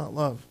lust. That's not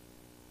love.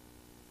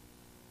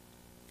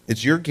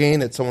 It's your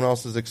gain at someone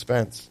else's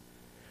expense.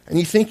 And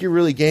you think you're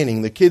really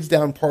gaining. The kids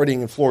down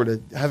partying in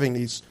Florida, having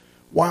these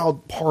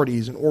wild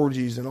parties and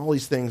orgies and all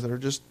these things that are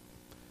just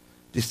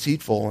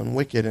deceitful and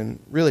wicked. And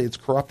really, it's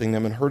corrupting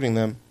them and hurting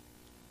them.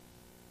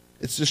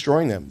 It's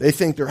destroying them. They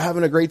think they're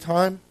having a great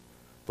time,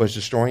 but it's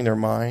destroying their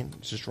mind.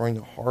 It's destroying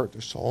their heart,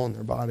 their soul, and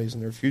their bodies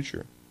and their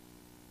future.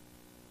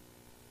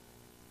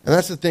 And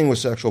that's the thing with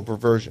sexual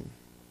perversion.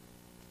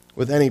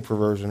 With any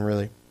perversion,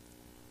 really.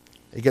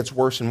 It gets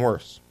worse and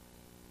worse.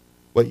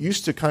 What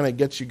used to kind of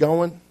get you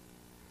going,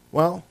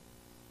 well,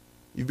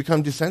 you've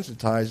become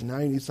desensitized, and now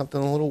you need something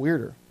a little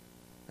weirder,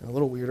 and a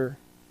little weirder,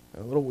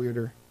 and a little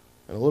weirder,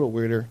 and a little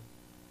weirder,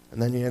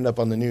 and then you end up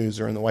on the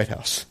news or in the White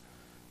House.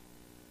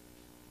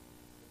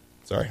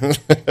 Sorry.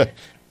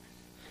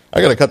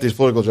 I got to cut these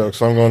political jokes,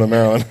 so I'm going to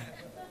Maryland.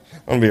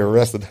 I'm going to be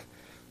arrested.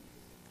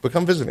 But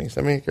come visit me.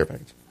 Send me a care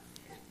package.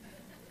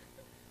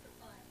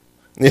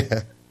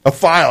 Yeah. A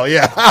file,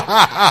 yeah.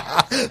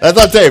 That's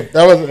on tape.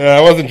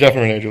 That wasn't Jeff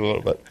and Renee a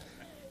little bit.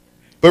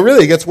 But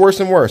really, it gets worse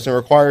and worse and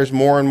requires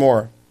more and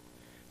more.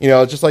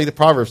 Just like the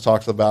Proverbs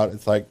talks about,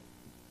 it's like,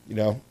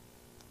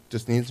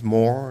 just needs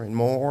more and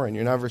more, and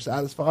you're never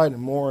satisfied,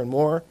 and more and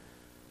more.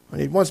 I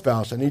need one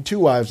spouse. I need 2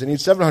 wives. I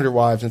need 700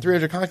 wives and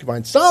 300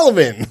 concubines.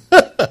 Solomon!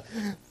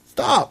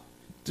 Stop.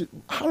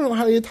 I don't know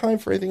how he had time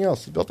for anything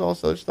else. He built all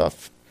this other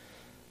stuff.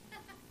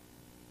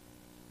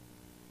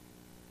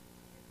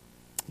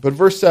 But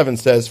verse 7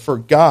 says, for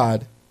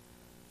God,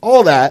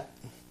 all that,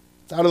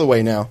 it's out of the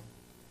way now.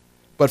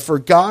 But for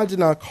God did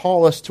not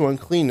call us to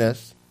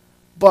uncleanness,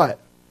 but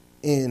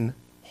in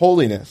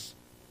holiness.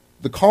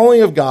 The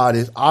calling of God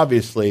is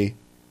obviously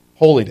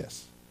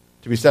holiness,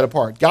 to be set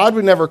apart. God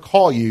would never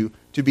call you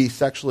to be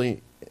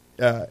sexually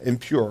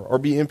impure or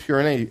be impure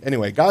in any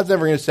way. God's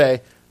never going to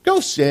say, go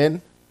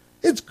sin.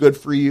 It's good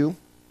for you.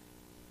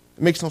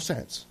 It makes no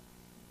sense.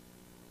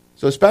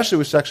 So especially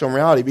with sexual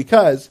immorality,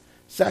 because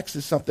sex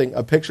is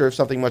a picture of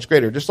something much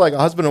greater. Just like a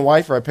husband and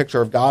wife are a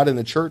picture of God and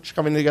the church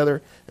coming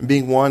together and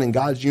being one in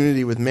God's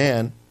unity with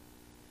man,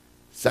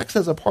 sex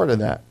has a part of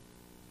that.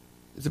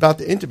 It's about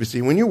the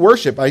intimacy. When you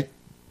worship, I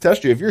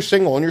test you, if you're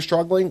single and you're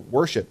struggling,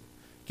 worship.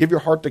 Give your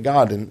heart to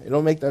God, and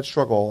it'll make that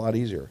struggle a lot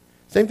easier.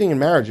 Same thing in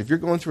marriage. If you're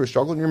going through a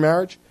struggle in your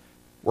marriage,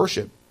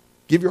 worship.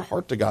 Give your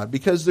heart to God,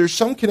 because there's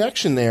some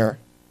connection there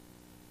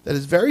that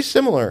is very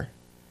similar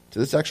to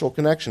the sexual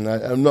connection.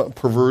 I'm not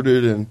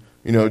perverted and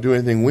do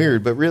anything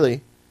weird, but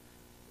really,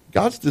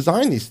 God's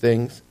designed these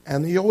things,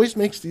 and He always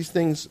makes these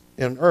things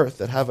on earth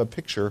that have a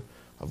picture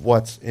of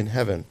what's in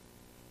heaven.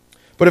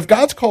 But if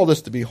God's called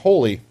us to be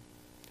holy,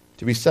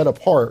 to be set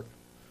apart,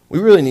 we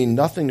really need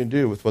nothing to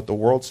do with what the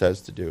world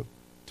says to do,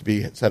 to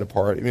be set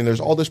apart. I mean,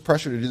 there's all this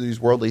pressure to do these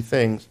worldly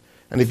things,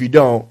 and if you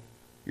don't,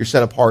 you're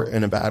set apart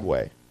in a bad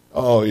way.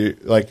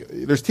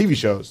 There's TV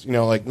shows,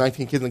 like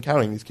 19 Kids and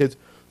Counting. These kids,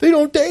 they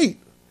don't date.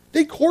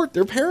 They court.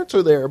 Their parents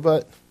are there,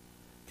 but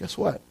guess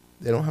what?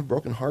 They don't have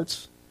broken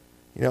hearts.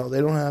 They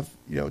don't have,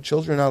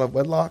 children out of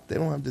wedlock. They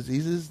don't have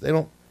diseases.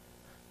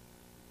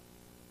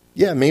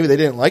 Yeah, maybe they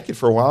didn't like it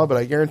for a while, but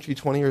I guarantee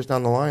 20 years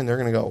down the line, they're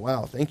going to go,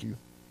 wow, thank you.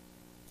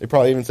 They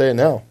probably even say it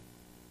now.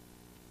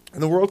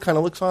 And the world kind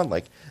of looks on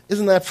like,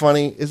 isn't that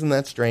funny? Isn't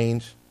that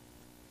strange?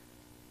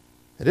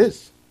 It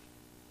is.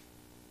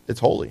 It's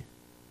holy.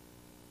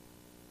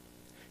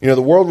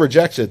 The world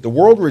rejects it. The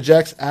world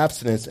rejects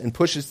abstinence and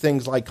pushes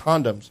things like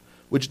condoms,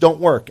 which don't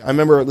work. I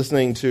remember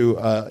listening to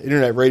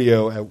internet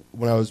radio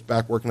when I was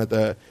back working at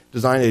the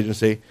design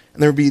agency,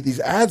 and there would be these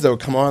ads that would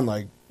come on,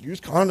 like, use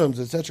condoms,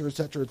 et cetera, et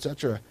cetera, et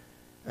cetera.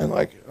 And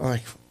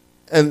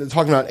and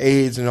talking about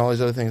AIDS and all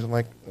these other things. I'm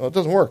like, well, it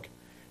doesn't work.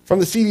 From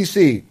the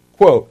CDC,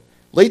 quote,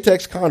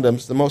 latex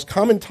condoms, the most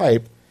common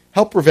type,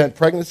 help prevent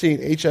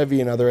pregnancy, HIV,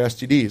 and other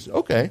STDs.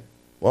 Okay.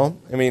 Well,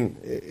 in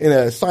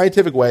a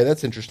scientific way,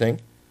 that's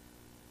interesting.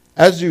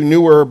 As do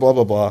newer, blah,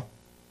 blah, blah.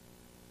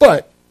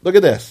 But, look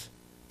at this.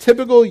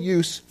 Typical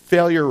use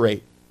failure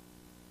rate.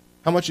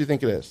 How much do you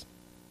think it is?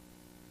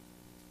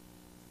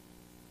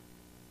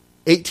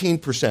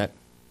 18%.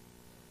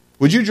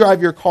 Would you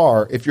drive your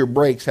car if your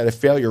brakes had a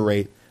failure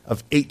rate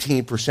of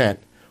 18%?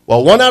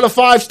 Well, 1 out of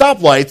 5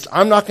 stoplights,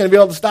 I'm not going to be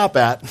able to stop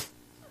at.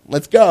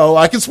 Let's go.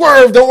 I can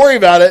swerve. Don't worry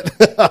about it.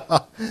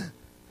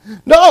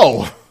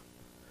 No.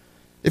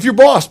 If your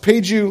boss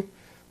paid you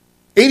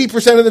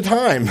 80% of the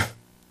time,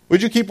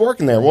 would you keep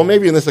working there? Well,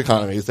 maybe in this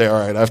economy you say, all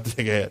right, I have to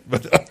take a hit.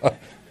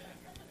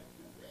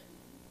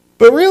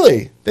 But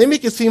really, they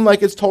make it seem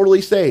like it's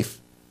totally safe.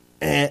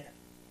 It's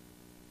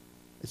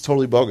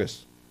totally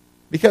bogus.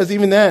 Because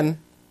even then,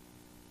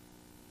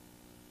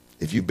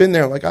 if you've been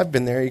there like I've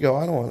been there, you go,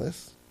 I don't want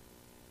this.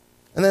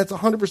 And that's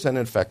 100%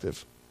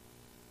 ineffective.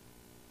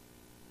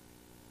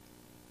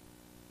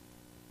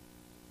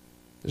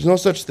 There's no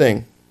such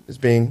thing as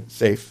being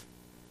safe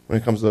when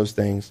it comes to those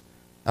things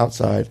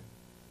outside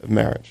of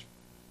marriage.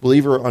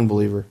 Believer or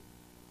unbeliever.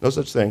 No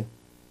such thing.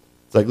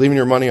 It's like leaving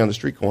your money on the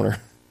street corner.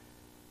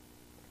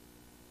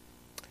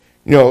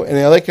 And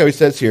I like how he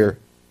says here,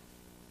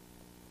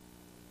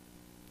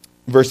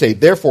 verse 8,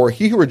 therefore,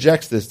 he who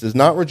rejects this does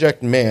not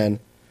reject man,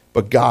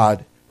 but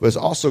God, who has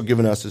also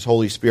given us his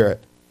Holy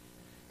Spirit.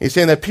 He's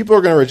saying that people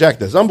are going to reject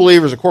this.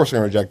 Unbelievers, of course, are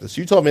going to reject this.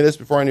 You told me this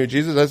before I knew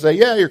Jesus. I'd say,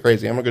 yeah, you're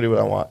crazy. I'm going to go do what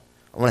I want.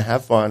 I'm going to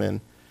have fun.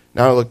 And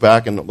now I look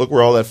back and look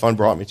where all that fun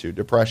brought me to.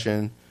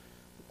 Depression,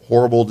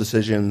 horrible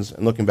decisions,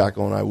 and looking back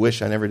going, I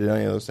wish I never did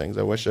any of those things.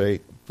 I wish I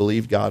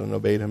believed God and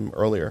obeyed him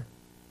earlier.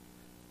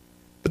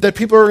 But that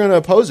people are going to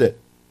oppose it.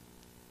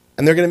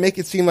 And they're going to make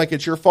it seem like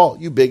it's your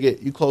fault. You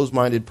bigot, you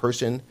closed-minded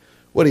person.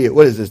 What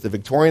is this, the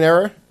Victorian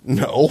era?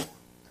 No.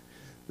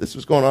 This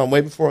was going on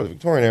way before the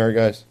Victorian era,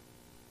 guys.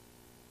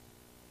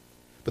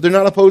 But they're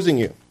not opposing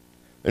you.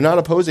 They're not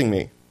opposing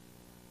me.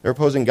 They're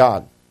opposing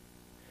God.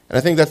 And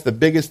I think that's the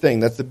biggest thing.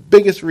 That's the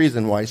biggest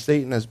reason why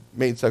Satan has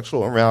made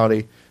sexual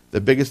immorality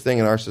the biggest thing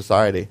in our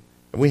society.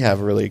 And we have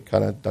really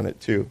kind of done it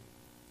too.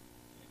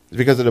 It's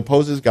because it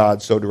opposes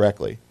God so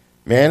directly.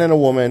 Man and a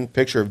woman,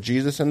 picture of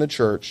Jesus and the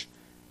church,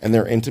 and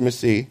their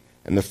intimacy,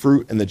 and the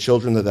fruit and the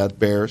children that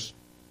bears.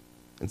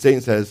 And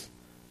Satan says,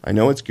 I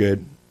know it's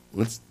good.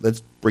 Let's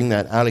bring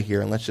that out of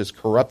here and let's just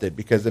corrupt it.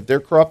 Because if they're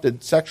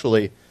corrupted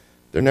sexually,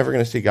 they're never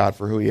going to see God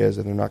for who he is,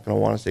 and they're not going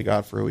to want to see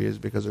God for who he is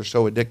because they're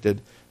so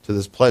addicted to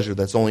this pleasure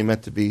that's only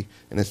meant to be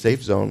in a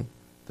safe zone.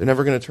 They're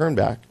never going to turn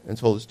back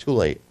until it's too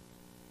late.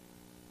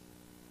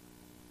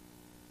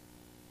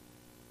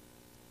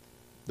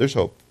 There's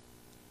hope.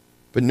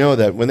 But know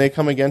that when they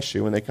come against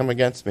you, when they come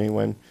against me,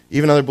 when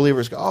even other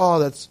believers go, oh,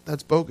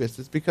 that's bogus,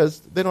 it's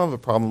because they don't have a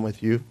problem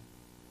with you.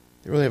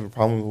 They really have a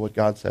problem with what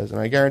God says. And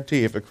I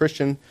guarantee if a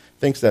Christian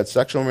thinks that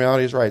sexual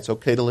immorality is right, it's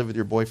okay to live with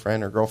your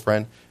boyfriend or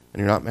girlfriend, and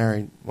you're not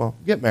married, well,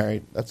 get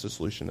married. That's the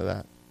solution to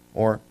that.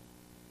 Or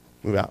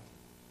move out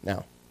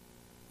now.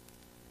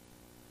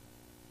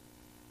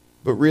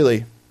 But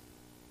really,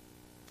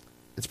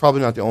 it's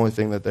probably not the only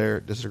thing that they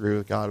disagree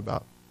with God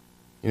about.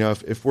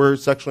 If we're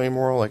sexually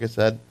immoral, like I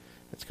said,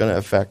 it's going to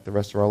affect the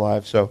rest of our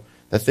lives. So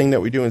that thing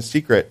that we do in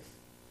secret,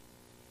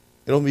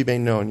 it'll be made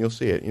known. You'll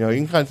see it. You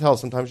can kind of tell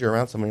sometimes you're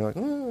around someone, you're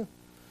like,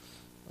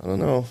 I don't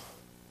know.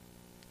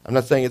 I'm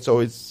not saying it's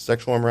always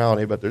sexual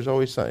immorality, but there's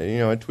always something,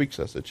 it tweaks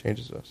us, it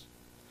changes us.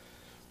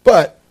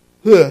 But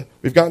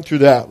we've gotten through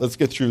that. Let's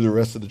get through the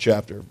rest of the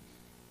chapter.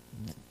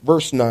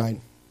 Verse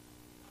 9.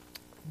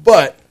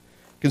 But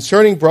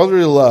concerning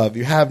brotherly love,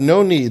 you have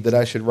no need that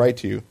I should write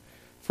to you,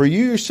 for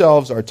you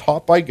yourselves are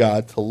taught by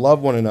God to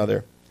love one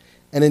another,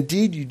 and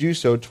indeed you do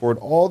so toward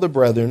all the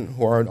brethren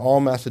who are in all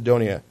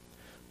Macedonia.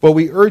 But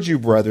we urge you,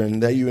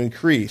 brethren, that you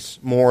increase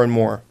more and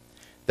more,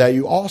 that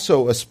you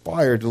also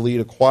aspire to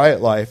lead a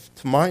quiet life,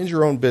 to mind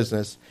your own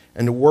business,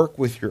 and to work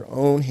with your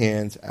own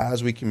hands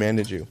as we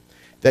commanded you,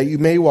 that you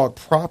may walk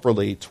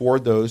properly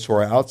toward those who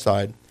are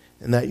outside,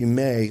 and that you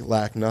may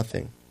lack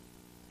nothing.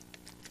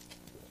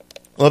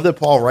 I love that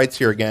Paul writes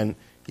here again.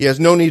 He has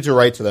no need to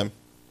write to them.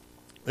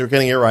 They're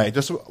getting it right.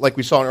 Just like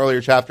we saw in earlier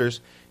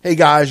chapters, hey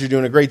guys, you're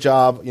doing a great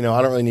job. I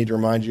don't really need to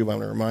remind you, but I'm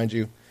going to remind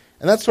you.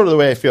 And that's sort of the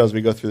way I feel as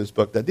we go through this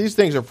book, that these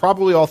things are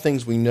probably all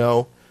things we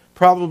know,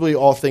 probably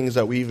all things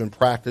that we even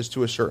practice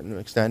to a certain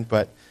extent,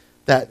 but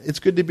that it's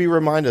good to be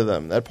reminded of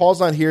them. That Paul's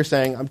not here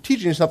saying, I'm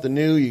teaching you something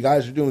new, you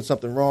guys are doing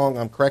something wrong,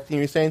 I'm correcting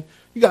you. He's saying,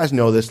 you guys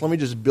know this, let me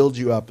just build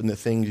you up in the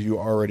things you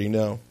already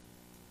know.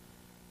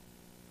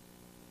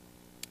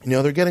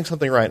 They're getting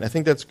something right, and I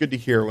think that's good to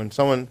hear when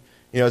someone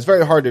It's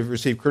very hard to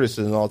receive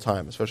criticism all the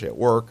time, especially at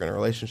work and a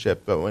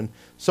relationship. But when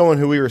someone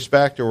who we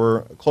respect or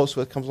we're close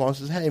with comes along and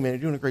says, hey, man, you're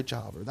doing a great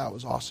job, or that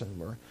was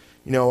awesome, or,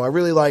 I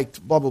really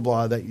liked blah, blah,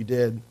 blah that you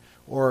did,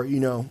 or,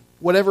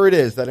 whatever it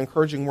is, that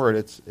encouraging word,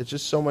 it's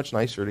just so much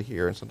nicer to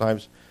hear. And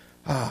sometimes,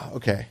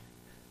 okay,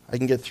 I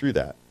can get through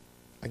that.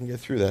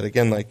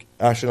 Again, like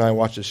Ash and I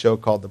watched a show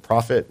called The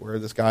Prophet, where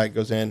this guy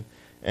goes in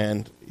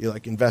and he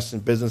invests in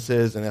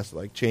businesses and has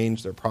to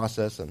change their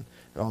process and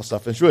all this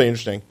stuff. And it's really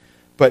interesting.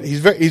 But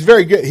he's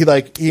very good.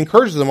 He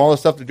encourages them all the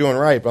stuff they're doing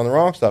right, but on the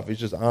wrong stuff, he's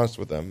just honest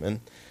with them. And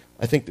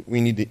I think that we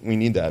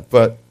need that.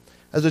 But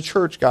as a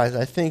church, guys,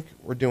 I think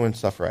we're doing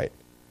stuff right.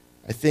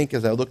 I think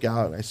as I look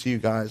out and I see you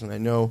guys, and I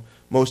know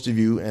most of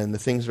you and the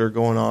things that are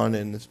going on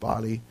in this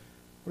body,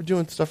 we're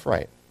doing stuff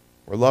right.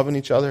 We're loving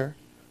each other.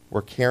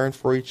 We're caring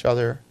for each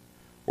other.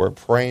 We're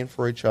praying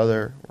for each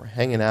other. We're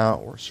hanging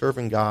out. We're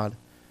serving God.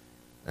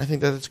 And I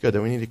think that it's good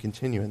that we need to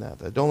continue in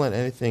that. Don't let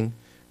anything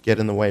get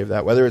in the way of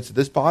that, whether it's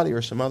this body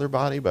or some other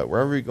body, but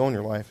wherever you go in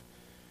your life,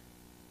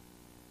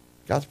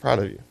 God's proud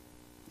of you.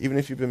 Even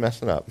if you've been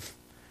messing up,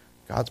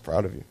 God's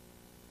proud of you.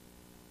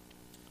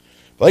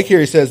 But like here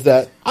he says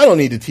that, I don't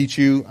need to teach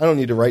you, I don't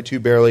need to write to you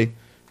barely,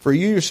 for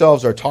you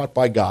yourselves are taught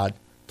by God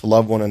to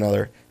love one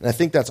another. And I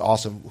think that's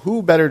awesome.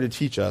 Who better to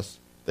teach us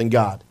than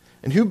God?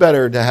 And who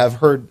better to have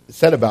heard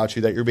said about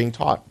you that you're being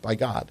taught by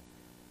God?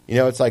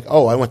 It's like,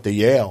 oh, I went to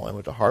Yale, I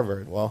went to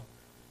Harvard. Well,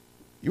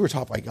 you were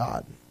taught by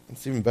God.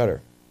 It's even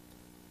better.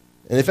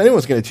 And if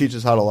anyone's going to teach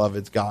us how to love,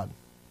 it's God.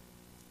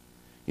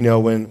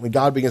 When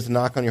God begins to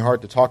knock on your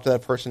heart to talk to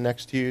that person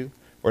next to you,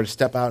 or to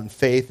step out in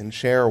faith and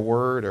share a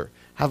word, or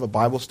have a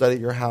Bible study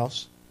at your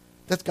house,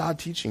 that's God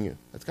teaching you.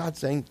 That's God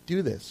saying,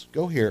 do this,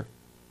 go here.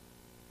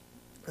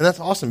 And that's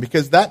awesome,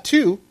 because that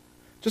too,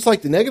 just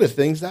like the negative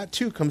things, that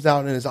too comes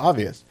out and is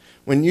obvious.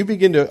 When you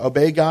begin to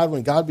obey God,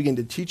 when God begins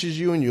to teaches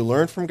you and you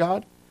learn from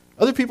God,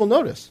 other people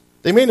notice.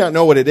 They may not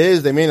know what it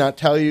is. They may not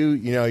tell you.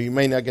 You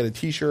may not get a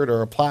T-shirt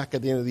or a plaque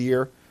at the end of the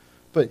year.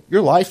 But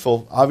your life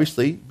will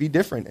obviously be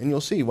different. And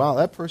you'll see, wow,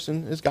 that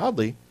person is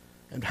godly.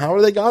 And how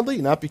are they godly?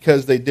 Not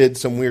because they did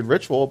some weird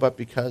ritual, but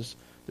because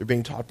they're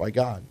being taught by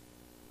God.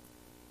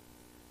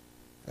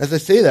 As I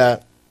say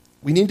that,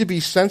 we need to be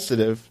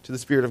sensitive to the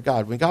Spirit of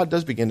God. When God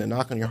does begin to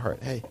knock on your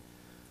heart, hey,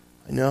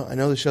 I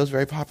know the show's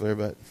very popular,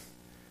 but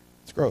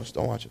it's gross.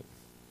 Don't watch it.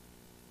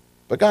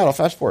 But God, I'll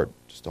fast forward.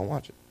 Just don't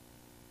watch it.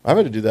 I've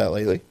had to do that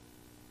lately.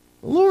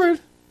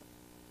 Lord.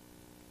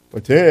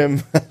 But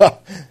Tim.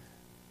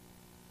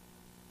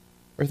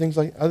 Or things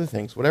like other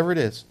things, whatever it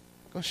is.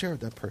 Go share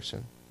with that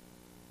person.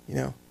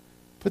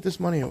 Put this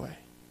money away.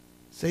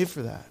 Save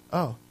for that.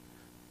 Oh,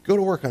 go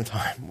to work on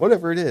time.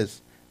 Whatever it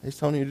is He's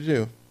telling you to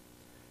do.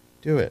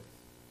 Do it.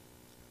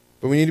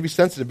 But we need to be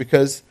sensitive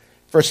because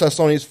 1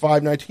 Thessalonians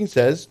 5:19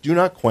 says, do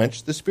not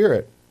quench the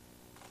Spirit.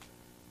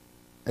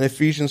 And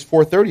Ephesians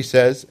 4:30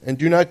 says, and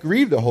do not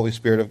grieve the Holy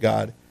Spirit of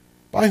God,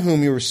 by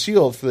whom you were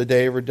sealed for the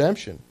day of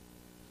redemption.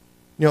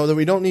 That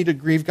we don't need to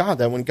grieve God.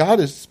 That when God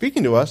is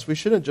speaking to us, we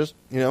shouldn't just,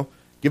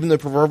 give him the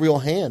proverbial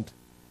hand.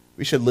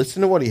 We should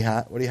listen to what he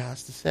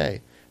has to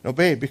say and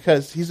obey it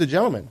because he's a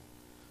gentleman.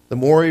 The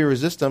more you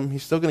resist him,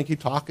 he's still going to keep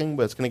talking,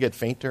 but it's going to get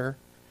fainter.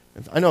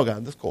 I know,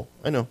 God, that's cool.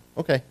 I know.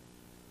 Okay.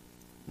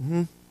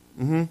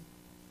 All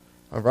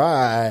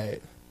right.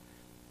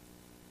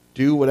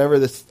 Do whatever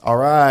this all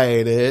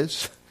right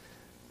is.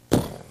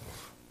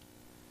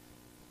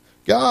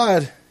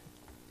 God.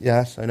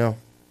 Yes, I know.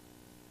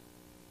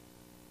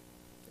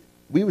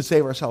 We would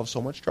save ourselves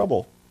so much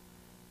trouble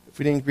if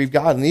we didn't grieve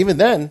God. And even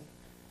then,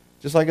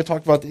 just like I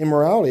talked about the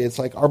immorality, it's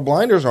like our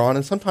blinders are on,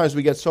 and sometimes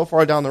we get so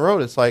far down the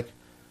road, it's like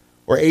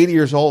we're 80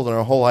 years old and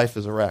our whole life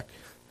is a wreck.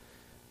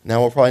 Now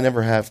we'll probably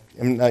never have,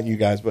 not you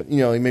guys, but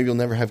maybe you'll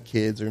never have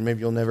kids, or maybe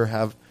you'll never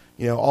have,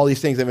 all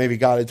these things that maybe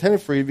God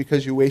intended for you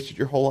because you wasted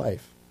your whole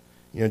life,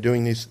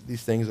 doing these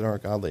things that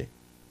aren't godly.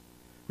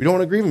 We don't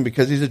want to grieve him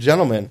because he's a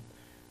gentleman.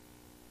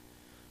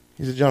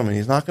 He's a gentleman.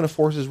 He's not going to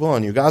force his will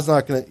on you. God's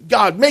not going to,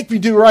 God, make me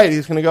do right.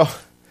 He's going to go,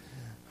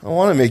 I don't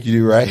want to make you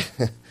do right.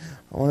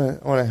 I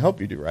want to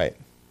help you do right.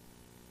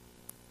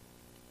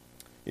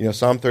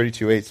 Psalm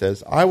 32:8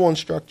 says, I will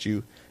instruct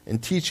you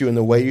and teach you in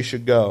the way you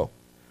should go.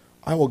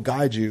 I will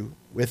guide you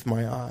with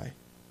my eye.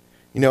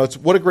 It's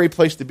what a great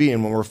place to be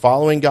in when we're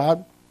following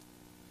God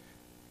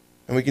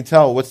and we can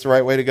tell what's the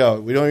right way to go.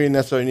 We don't even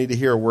necessarily need to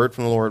hear a word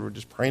from the Lord. We're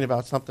just praying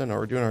about something, or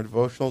we're doing our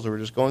devotionals, or we're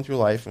just going through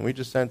life, and we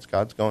just sense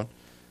God's going,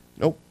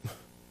 nope,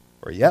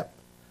 or yep,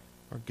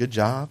 or good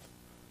job,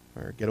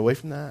 or get away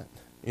from that,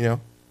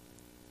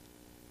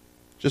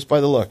 Just by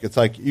the look. It's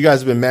like you guys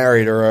have been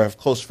married or have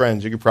close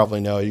friends, you could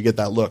probably know. You get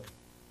that look.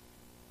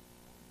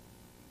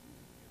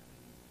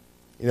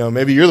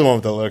 Maybe you're the one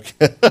with the look.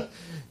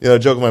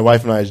 Joke with my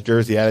wife and I's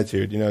Jersey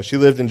attitude. She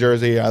lived in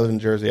Jersey, I live in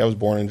Jersey, I was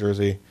born in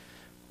Jersey.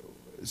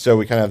 So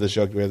we kind of have this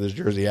joke, we have this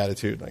Jersey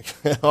attitude. Like,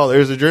 oh,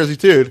 there's a Jersey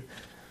dude.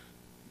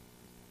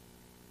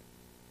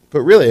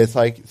 But really, it's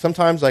like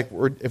sometimes, like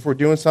if we're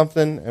doing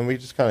something and we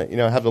just kind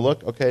of, have the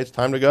look. Okay, it's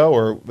time to go.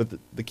 Or with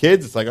the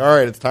kids, it's like, all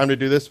right, it's time to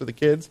do this with the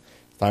kids.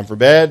 It's time for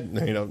bed.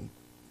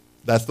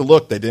 That's the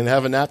look. They didn't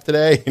have a nap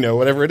today,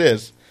 whatever it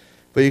is.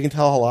 But you can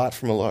tell a lot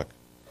from a look.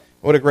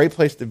 What a great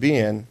place to be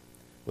in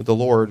with the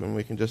Lord when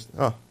we can just,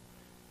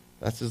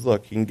 that's his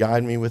look. He can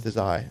guide me with his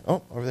eye.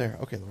 Oh, over there.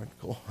 Okay, Lord,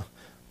 cool.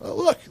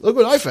 Oh, look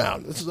what I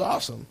found. This is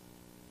awesome.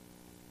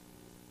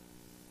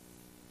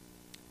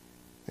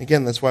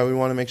 Again, that's why we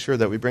want to make sure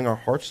that we bring our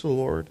hearts to the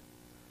Lord,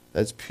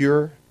 that's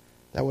pure.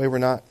 That way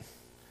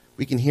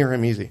we can hear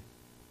him easy.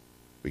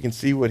 We can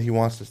see what he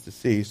wants us to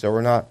see. So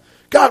we're not,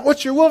 God,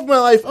 what's your will for my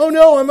life? Oh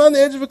no, I'm on the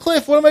edge of a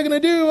cliff. What am I going to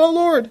do? Oh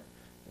Lord.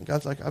 And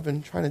God's like, I've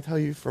been trying to tell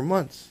you for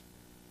months.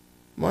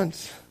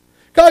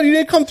 God, you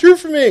didn't come through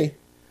for me.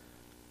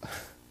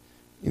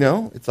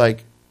 It's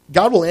like,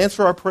 God will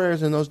answer our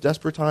prayers in those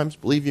desperate times.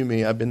 Believe you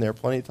me, I've been there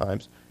plenty of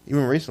times,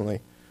 even recently.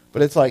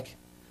 But it's like,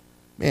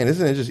 man,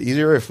 isn't it just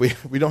easier if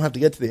we don't have to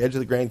get to the edge of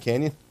the Grand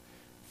Canyon?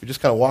 If we just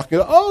kind of walk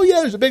in, oh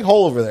yeah, there's a big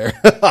hole over there.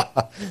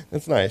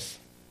 That's nice.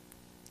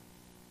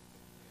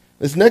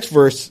 This next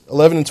verse,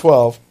 11 and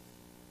 12,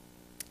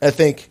 I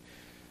think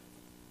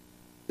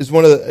is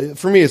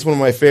for me, it's one of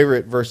my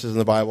favorite verses in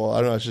the Bible.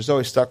 I don't know, it's just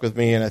always stuck with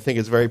me, and I think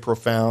it's very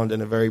profound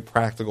in a very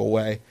practical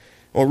way.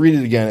 We'll read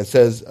it again. It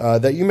says,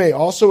 that you may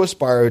also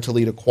aspire to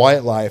lead a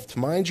quiet life, to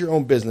mind your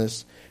own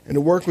business, and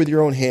to work with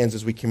your own hands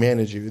as we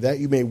commanded you, that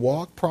you may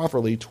walk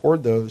properly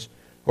toward those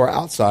who are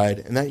outside,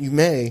 and that you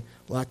may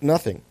lack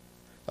nothing.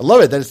 I love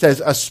it that it says,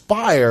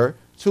 aspire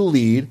to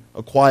lead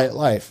a quiet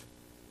life.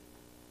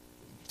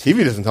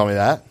 TV doesn't tell me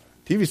that.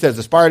 TV says,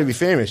 aspire to be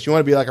famous. You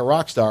want to be like a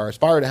rock star.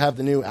 Aspire to have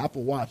the new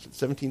Apple Watch at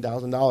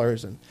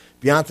 $17,000. And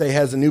Beyonce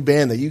has a new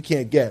band that you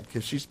can't get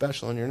because she's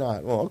special and you're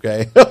not. Well,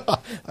 okay. I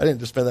didn't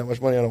just spend that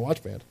much money on a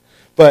watch band.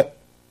 But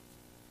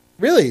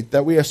really,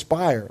 that we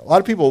aspire. A lot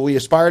of people, we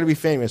aspire to be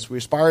famous. We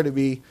aspire to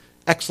be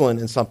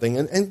excellent in something.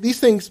 And these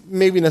things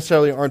maybe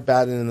necessarily aren't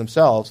bad in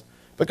themselves.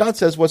 But God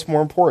says what's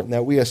more important,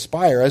 that we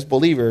aspire as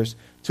believers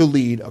to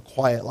lead a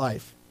quiet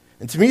life.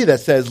 And to me, that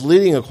says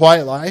leading a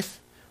quiet life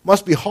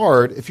must be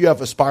hard if you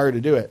have aspired to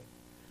do it.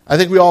 I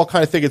think we all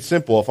kind of think it's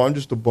simple. If I'm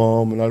just a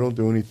bum and I don't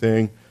do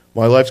anything,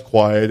 my life's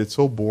quiet, it's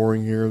so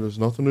boring here, there's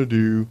nothing to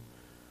do.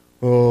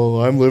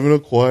 Oh, I'm living a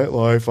quiet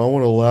life, I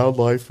want a loud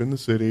life in the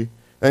city.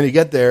 And you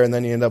get there and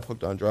then you end up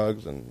hooked on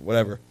drugs and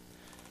whatever.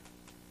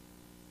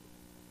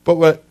 But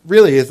what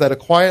really is that a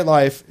quiet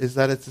life is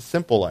that it's a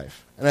simple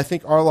life. And I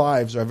think our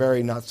lives are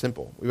very not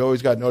simple. We've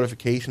always got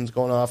notifications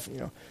going off,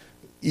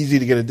 easy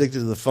to get addicted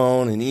to the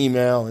phone and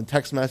email and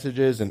text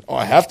messages. And,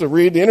 I have to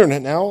read the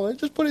internet now. Well,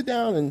 just put it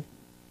down and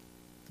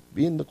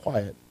be in the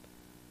quiet.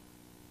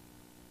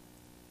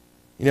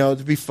 To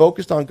be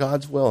focused on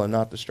God's will and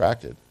not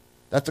distracted.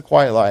 That's a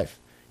quiet life.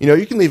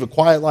 You can leave a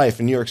quiet life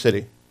in New York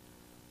City.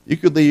 You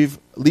could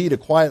lead a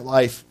quiet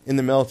life in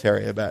the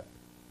military, I bet.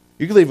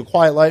 You could leave a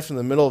quiet life in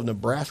the middle of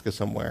Nebraska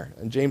somewhere.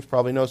 And James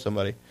probably knows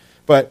somebody.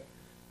 But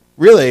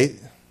really,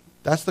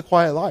 that's the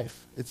quiet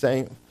life. It's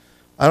saying,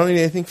 I don't need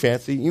anything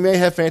fancy. You may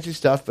have fancy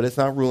stuff, but it's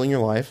not ruling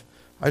your life.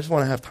 I just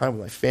want to have time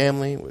with my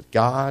family, with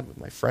God, with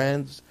my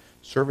friends,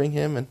 serving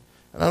him. And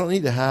I don't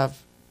need to have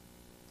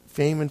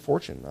fame and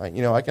fortune. I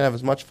can have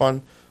as much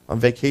fun on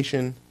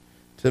vacation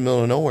to the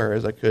middle of nowhere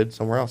as I could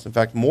somewhere else. In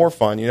fact, more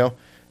fun,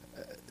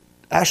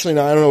 Ashley and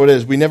I don't know what it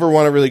is. We never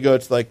want to really go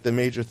to the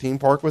major theme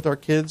park with our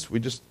kids. We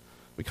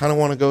kind of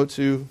want to go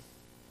to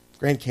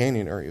Grand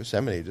Canyon or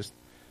Yosemite.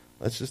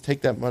 Let's just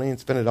take that money and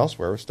spend it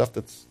elsewhere with stuff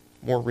that's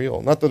more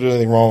real. Not that there's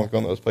anything wrong with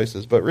going to those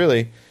places, but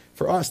really,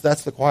 for us,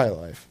 that's the quiet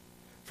life.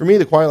 For me,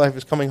 the quiet life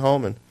is coming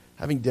home and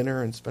having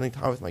dinner and spending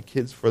time with my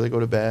kids before they go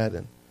to bed.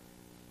 And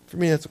for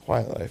me, that's a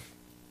quiet life.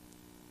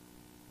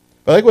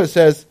 But I like what it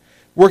says,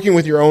 working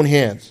with your own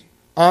hands.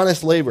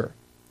 Honest labor.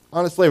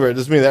 Honest labor. It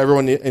doesn't mean that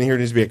everyone in here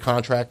needs to be a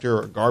contractor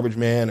or a garbage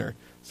man or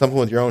something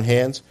with your own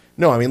hands.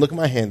 No, look at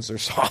my hands. They're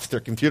soft. They're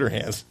computer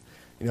hands.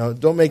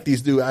 Don't make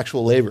these do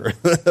actual labor.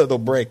 They'll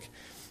break.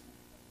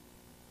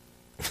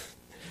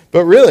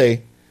 But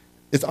really,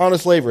 it's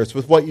honest labor. It's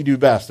with what you do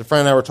best. A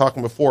friend and I were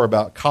talking before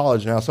about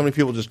college now. So many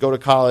people just go to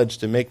college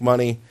to make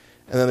money,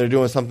 and then they're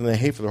doing something they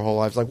hate for their whole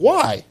lives.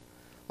 Why?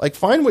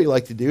 Find what you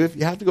like to do. If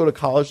you have to go to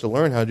college to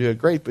learn how to do it,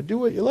 great, but do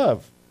what you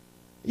love.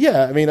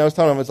 Yeah, I was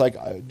telling them, it's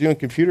like doing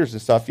computers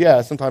and stuff.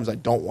 Yeah, sometimes I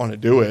don't want to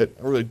do it.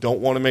 I really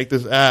don't want to make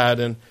this ad,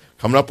 and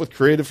coming up with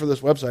creative for this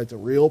website is a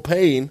real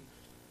pain.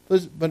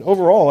 But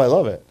overall, I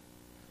love it.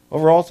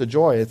 Overall, it's a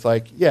joy. It's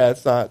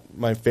it's not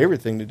my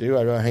favorite thing to do.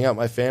 I'd rather hang out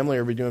with my family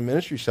or be doing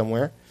ministry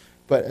somewhere.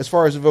 But as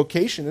far as a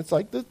vocation, it's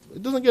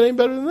it doesn't get any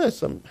better than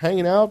this. I'm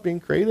hanging out, being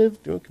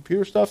creative, doing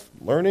computer stuff,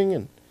 learning,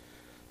 and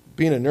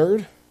being a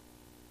nerd.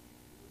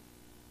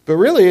 But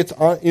really, it's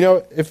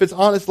if it's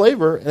honest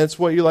labor and it's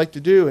what you like to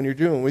do and you're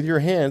doing with your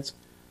hands,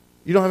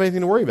 you don't have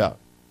anything to worry about.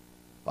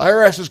 The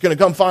IRS is going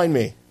to come find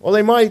me. Well,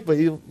 they might, but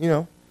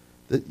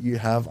that you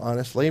have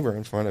honest labor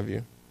in front of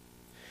you.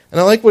 And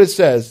I like what it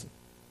says,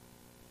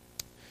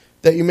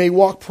 that you may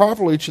walk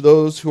properly to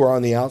those who are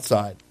on the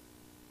outside.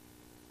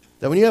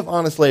 That when you have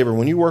honest labor,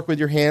 when you work with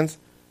your hands,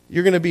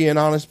 you're going to be an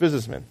honest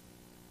businessman.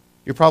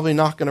 You're probably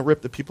not going to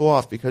rip the people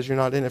off because you're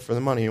not in it for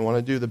the money. You want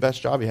to do the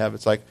best job you have.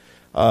 It's like,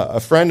 A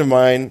friend of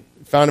mine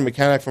found a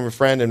mechanic from a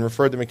friend and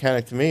referred the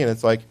mechanic to me, and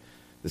it's like,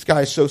 this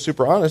guy is so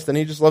super honest, and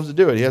he just loves to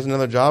do it. He has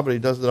another job, but he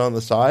does it on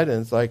the side,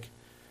 and it's like,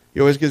 he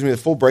always gives me the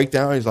full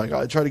breakdown. He's like,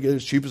 I try to get it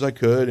as cheap as I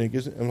could,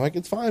 and I'm like,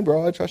 it's fine,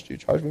 bro. I trust you.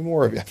 Charge me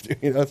more if you have to.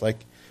 It's like,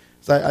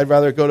 I'd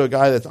rather go to a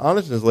guy that's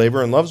honest in his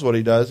labor and loves what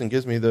he does and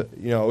gives me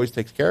always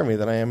takes care of me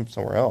than I am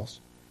somewhere else.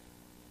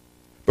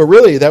 But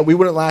really, that we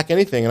wouldn't lack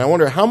anything. And I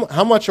wonder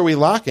how much are we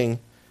lacking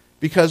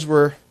because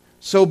we're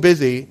so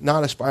busy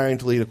not aspiring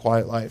to lead a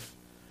quiet life.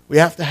 We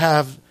have to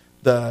have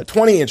the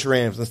 20-inch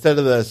rims instead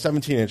of the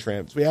 17-inch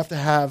rims. We have to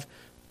have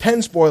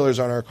 10 spoilers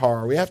on our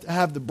car. We have to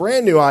have the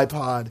brand new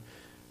iPod.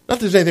 Not that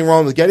there's anything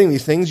wrong with getting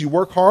these things. You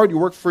work hard. You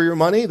work for your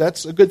money.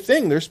 That's a good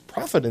thing. There's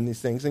profit in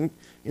these things. And,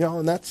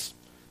 and that's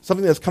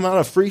something that's come out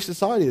of free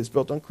society that's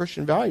built on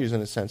Christian values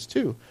in a sense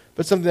too.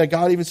 But something that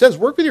God even says,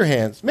 work with your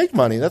hands. Make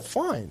money. That's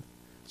fine.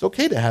 It's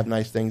okay to have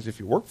nice things if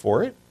you work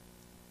for it.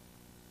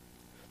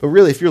 But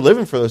really, if you're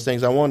living for those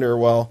things, I wonder,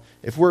 well,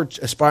 if we're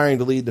aspiring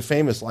to lead the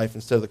famous life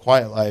instead of the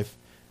quiet life,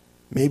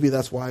 maybe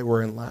that's why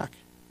we're in lack.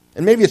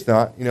 And maybe it's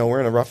not. We're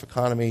in a rough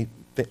economy.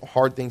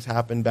 Hard things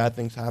happen. Bad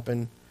things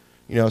happen.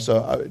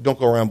 So don't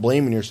go around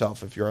blaming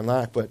yourself if you're in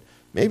lack. But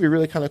maybe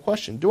really kind of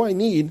question, do I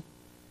need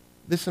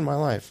this in my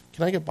life?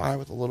 Can I get by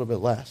with a little bit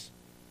less?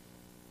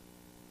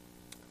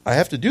 I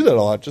have to do that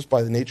a lot just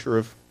by the nature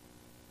of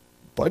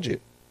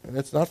budget. And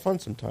it's not fun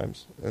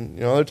sometimes.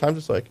 And, other times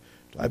it's like,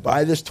 do I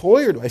buy this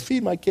toy or do I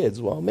feed my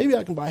kids? Well, maybe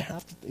I can buy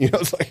half the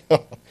it's like,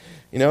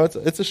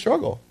 it's a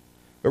struggle.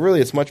 But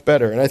really, it's much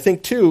better. And I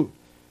think, too,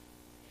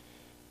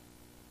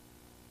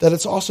 that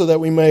it's also that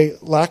we may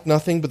lack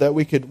nothing, but that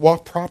we could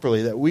walk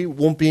properly, that we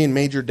won't be in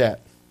major debt.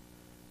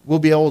 We'll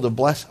be able to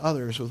bless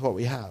others with what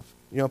we have.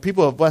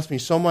 People have blessed me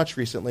so much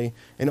recently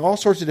in all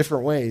sorts of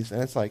different ways.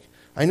 And it's like,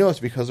 I know it's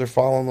because they're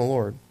following the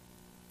Lord.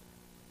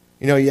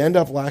 You end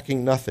up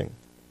lacking nothing.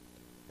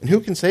 And who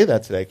can say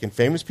that today? Can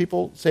famous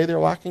people say they're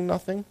lacking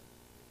nothing?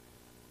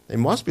 They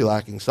must be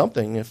lacking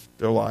something if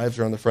their lives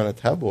are on the front of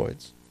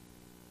tabloids.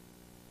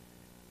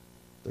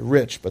 They're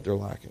rich, but they're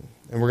lacking.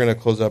 And we're going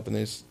to close up in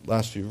these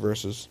last few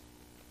verses.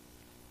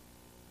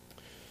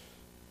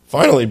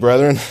 Finally,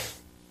 brethren,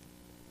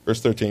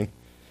 verse 13.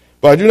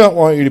 But I do not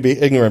want you to be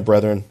ignorant,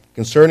 brethren,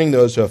 concerning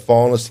those who have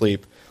fallen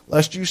asleep,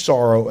 lest you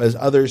sorrow as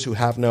others who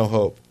have no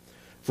hope.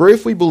 For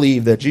if we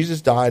believe that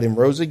Jesus died and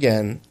rose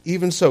again,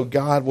 even so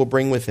God will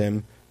bring with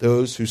him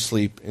those who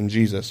sleep in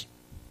Jesus.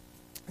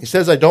 He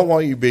says, I don't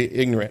want you to be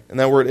ignorant. And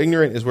that word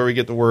ignorant is where we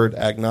get the word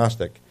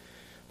agnostic.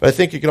 But I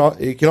think it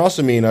can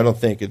also mean, I don't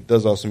think, it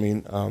does also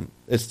mean,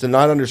 it's to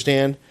not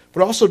understand,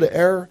 but also to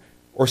err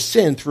or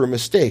sin through a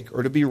mistake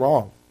or to be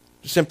wrong.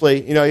 Just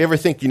simply, you ever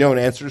think you know an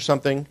answer to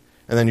something,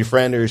 and then your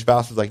friend or your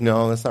spouse is like,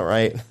 no, that's not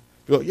right.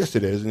 You go, yes,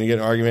 it is. And you get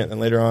an argument, and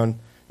later on,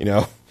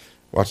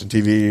 watching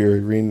TV or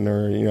reading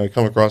or, you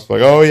come across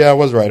like, oh, yeah, I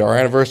was right. Our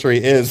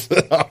anniversary is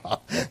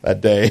that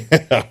day.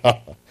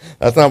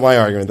 That's not my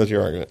argument. That's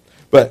your argument.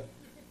 But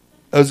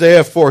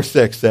Hosea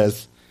 4:6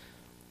 says,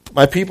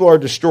 my people are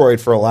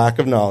destroyed for a lack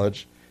of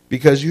knowledge.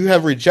 Because you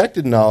have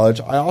rejected knowledge,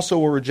 I also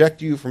will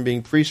reject you from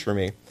being priests for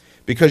me.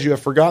 Because you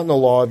have forgotten the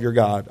law of your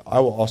God,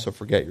 I will also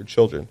forget your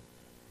children.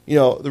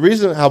 The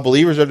reason how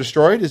believers are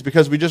destroyed is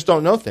because we just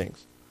don't know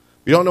things.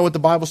 We don't know what the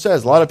Bible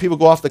says. A lot of people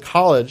go off to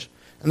college,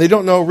 and they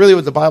don't know really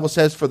what the Bible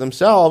says for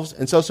themselves,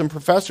 and so some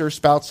professor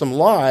spouts some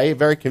lie, a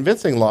very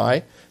convincing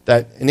lie,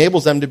 that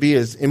enables them to be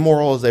as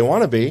immoral as they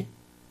want to be.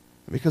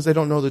 Because they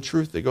don't know the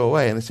truth, they go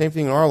away. And the same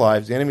thing in our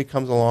lives. The enemy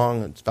comes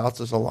along and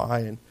spouts us a lie,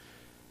 and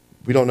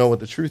we don't know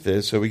what the truth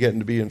is, so we get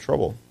to be in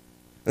trouble.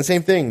 And the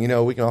same thing,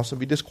 we can also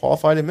be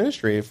disqualified in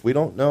ministry if we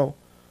don't know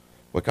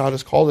what God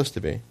has called us to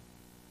be.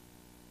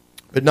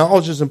 But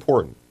knowledge is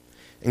important.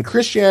 And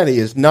Christianity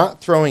is not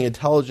throwing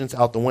intelligence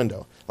out the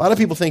window. A lot of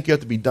people think you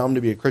have to be dumb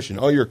to be a Christian.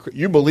 Oh,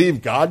 you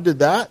believe God did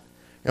that?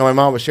 My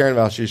mom was sharing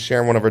about, she was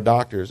sharing one of her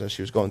doctors as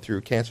she was going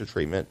through cancer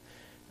treatment.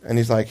 And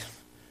he's like,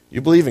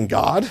 you believe in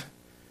God?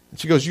 And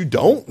she goes, you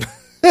don't?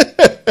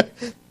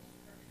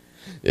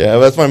 Yeah,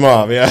 that's my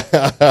mom, yeah.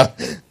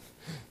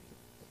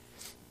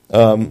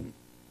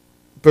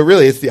 But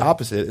really, it's the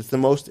opposite. It's the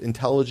most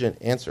intelligent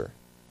answer.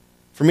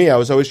 For me, I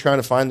was always trying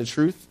to find the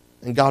truth,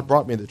 and God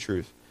brought me the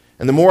truth.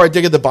 And the more I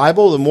dig at the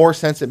Bible, the more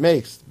sense it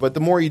makes. But the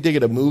more you dig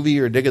at a movie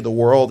or dig at the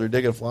world or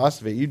dig at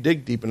philosophy, you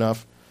dig deep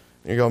enough,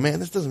 and you go, man,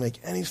 this doesn't make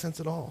any sense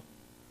at all.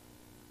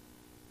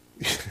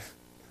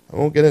 I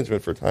won't get into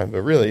it for time,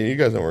 but really, you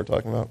guys know what we're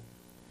talking about.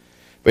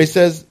 But he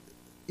says,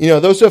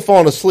 those who have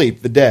fallen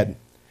asleep, the dead.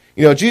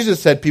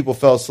 Jesus said people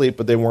fell asleep,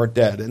 but they weren't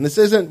dead. And this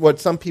isn't what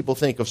some people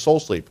think of soul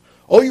sleep.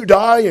 Oh, you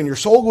die and your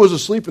soul goes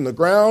asleep in the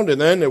ground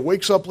and then it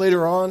wakes up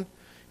later on.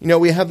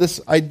 We have this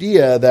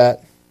idea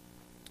that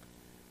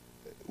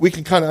we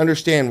can kind of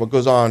understand what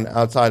goes on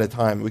outside of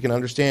time. We can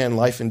understand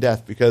life and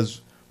death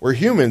because we're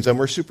humans and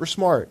we're super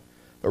smart.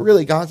 But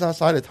really, God's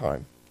outside of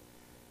time.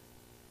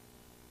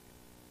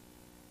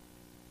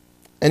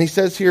 And he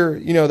says here,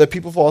 that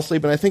people fall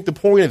asleep. And I think the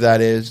point of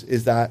that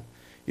is that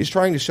he's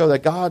trying to show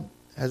that God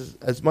has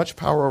as much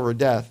power over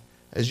death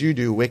as you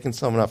do waking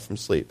someone up from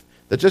sleep.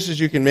 That just as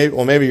you can,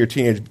 maybe your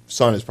teenage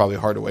son is probably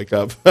hard to wake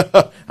up.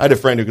 I had a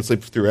friend who could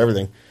sleep through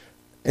everything.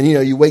 And,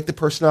 you wake the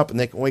person up and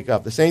they can wake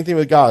up. The same thing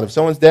with God. If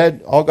someone's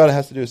dead, all God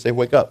has to do is say,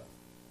 wake up.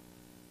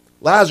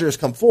 Lazarus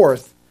come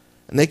forth,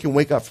 and they can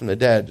wake up from the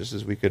dead just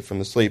as we could from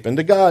the sleep. And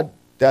to God,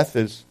 death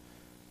is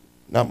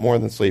not more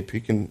than sleep. He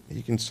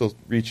can still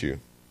reach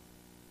you.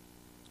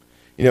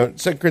 2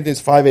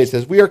 Corinthians 5:8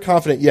 says, we are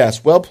confident,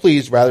 yes, well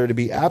pleased rather to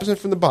be absent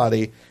from the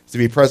body as to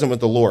be present with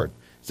the Lord.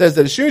 It says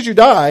that as soon as you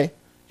die,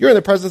 you're in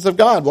the presence of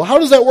God. Well, how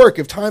does that work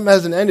if time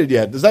hasn't ended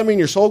yet? Does that mean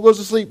your soul goes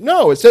to sleep?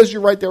 No, it says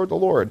you're right there with the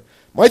Lord.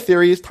 My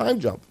theory is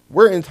time jump.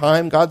 We're in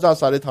time. God's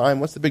outside of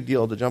time. What's the big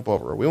deal to jump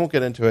over? We won't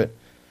get into it.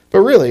 But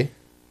really,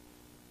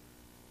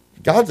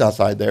 God's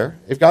outside there.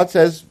 If God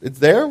says it's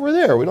there, we're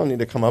there. We don't need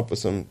to come up with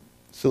some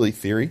silly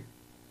theory.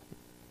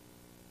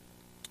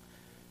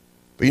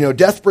 But,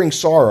 death brings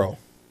sorrow.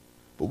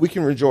 But we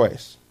can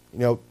rejoice.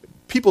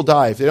 People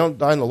die. If they don't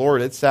die in the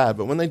Lord, it's sad.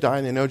 But when they die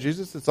and they know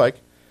Jesus, it's like,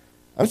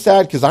 I'm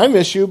sad because I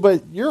miss you,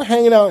 but you're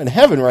hanging out in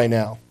heaven right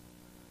now.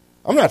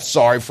 I'm not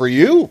sorry for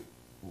you.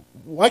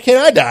 Why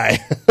can't I die?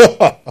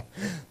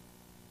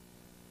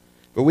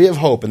 But we have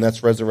hope, and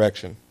that's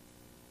resurrection.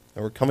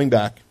 And we're coming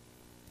back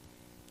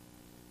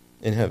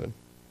in heaven.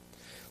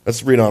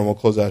 Let's read on. We'll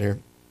close out here.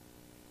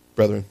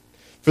 Brethren,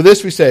 for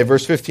this we say,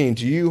 verse 15,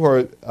 to you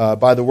who are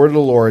by the word of the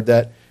Lord,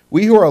 that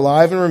we who are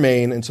alive and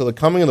remain until the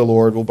coming of the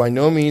Lord will by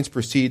no means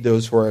precede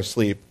those who are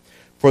asleep.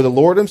 For the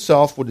Lord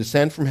himself will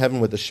descend from heaven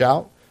with a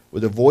shout,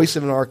 with the voice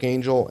of an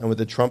archangel, and with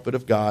the trumpet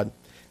of God,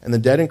 and the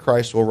dead in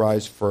Christ will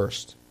rise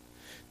first.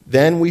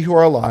 Then we who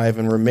are alive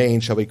and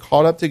remain shall be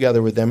caught up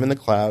together with them in the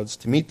clouds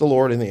to meet the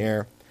Lord in the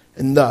air,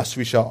 and thus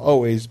we shall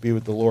always be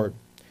with the Lord.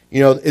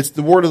 It's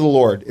the word of the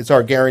Lord. It's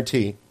our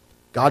guarantee.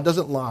 God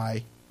doesn't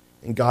lie,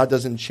 and God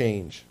doesn't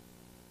change.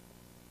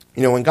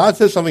 When God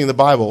says something in the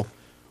Bible,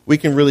 we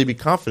can really be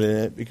confident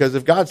in it, because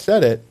if God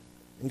said it,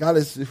 and God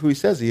is who he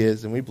says he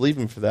is, and we believe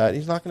him for that,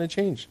 he's not going to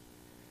change.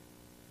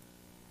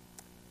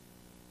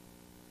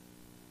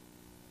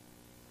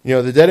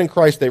 The dead in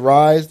Christ, they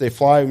rise, they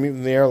fly, we meet them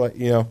in the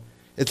air.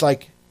 It's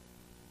like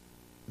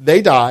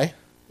they die.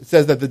 It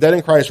says that the dead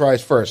in Christ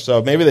rise first.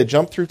 So maybe they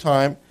jump through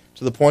time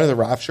to the point of the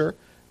rapture.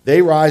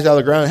 They rise out of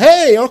the ground.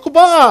 Hey, Uncle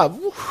Bob!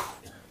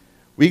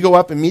 We go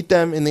up and meet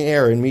them in the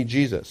air and meet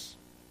Jesus.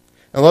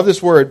 I love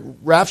this word.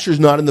 Rapture is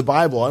not in the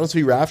Bible. I don't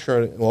see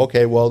rapture.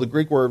 Well, the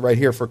Greek word right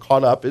here for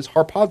caught up is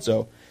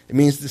harpazo. It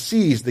means to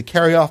seize, to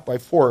carry off by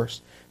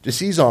force, to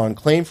seize on,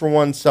 claim for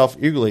oneself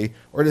eagerly,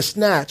 or to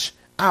snatch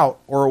out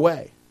or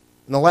away.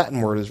 And the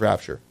Latin word is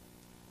rapture.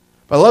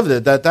 But I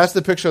love that's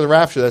the picture of the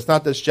rapture. That's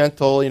not this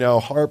gentle,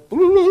 harp,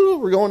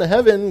 we're going to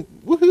heaven,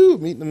 woohoo,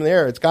 meeting them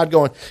there. It's God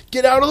going,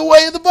 get out of the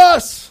way of the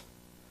bus.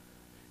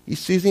 He's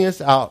seizing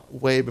us out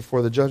way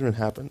before the judgment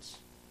happens.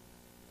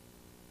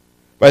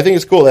 But I think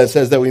it's cool that it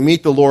says that we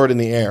meet the Lord in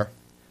the air.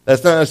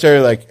 That's not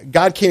necessarily like,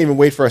 God can't even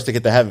wait for us to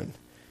get to heaven.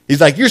 He's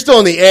like, you're still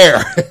in the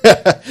air.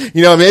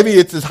 Maybe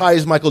it's as high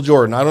as Michael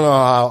Jordan. I don't know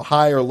how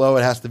high or low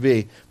it has to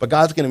be. But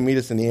God's going to meet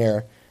us in the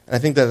air. And I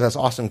think that's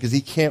awesome because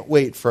he can't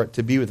wait for it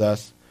to be with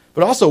us.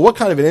 But also, what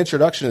kind of an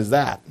introduction is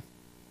that?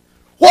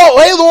 Whoa,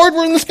 hey, Lord,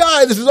 we're in the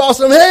sky. This is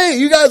awesome. Hey,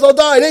 you guys all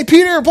died. Hey,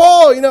 Peter,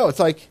 Paul. It's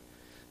like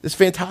this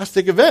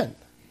fantastic event.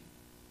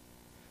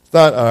 It's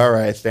not, all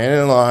right,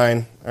 standing in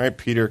line. All right,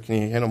 Peter,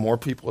 can you handle more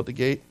people at the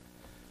gate?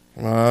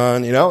 Come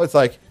on. It's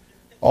like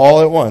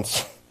all at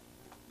once.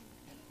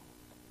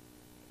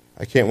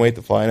 I can't wait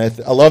to fly.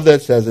 And I love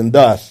that it says, and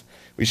thus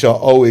we shall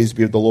always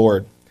be with the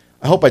Lord.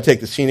 I hope I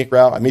take the scenic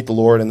route. I meet the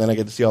Lord, and then I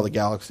get to see all the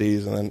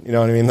galaxies. And then, you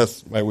know what I mean?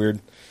 That's my weird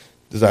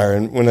desire.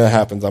 And when that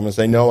happens, I'm going to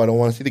say, no, I don't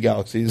want to see the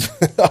galaxies.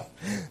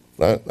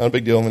 not a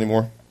big deal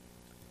anymore.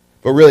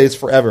 But really, it's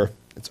forever.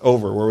 It's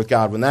over. We're with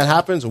God. When that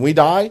happens, when we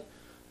die,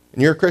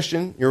 and you're a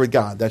Christian, you're with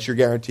God. That's your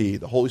guarantee.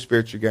 The Holy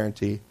Spirit's your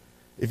guarantee.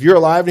 If you're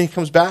alive and he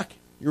comes back,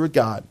 you're with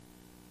God.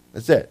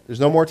 That's it. There's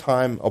no more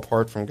time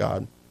apart from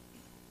God.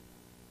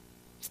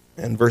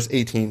 And verse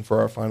 18 for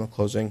our final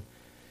closing.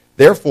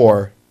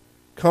 Therefore,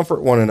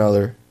 comfort one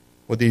another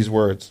with these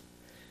words.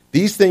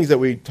 These things that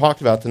we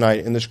talked about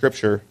tonight in the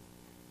scripture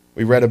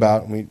we read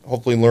about, and we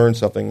hopefully learned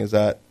something, is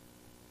that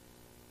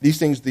these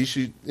things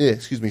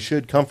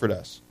should comfort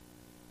us.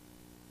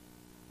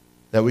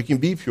 That we can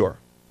be pure.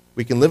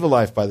 We can live a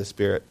life by the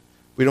Spirit.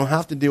 We don't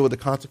have to deal with the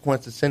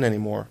consequence of sin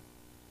anymore.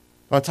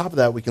 On top of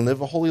that, we can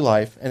live a holy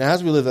life. And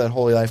as we live that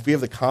holy life, we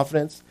have the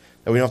confidence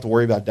that we don't have to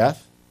worry about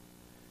death.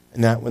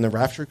 And that when the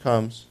rapture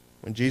comes,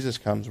 when Jesus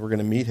comes, we're going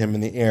to meet him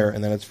in the air,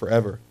 and then it's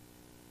forever.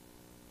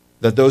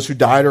 That those who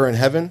died are in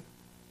heaven,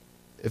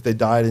 if they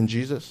died in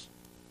Jesus.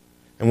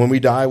 And when we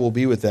die, we'll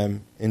be with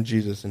them in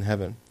Jesus in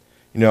heaven.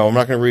 I'm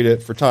not going to read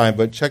it for time,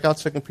 but check out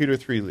 2 Peter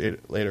 3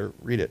 later.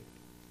 Read it.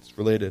 It's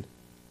related.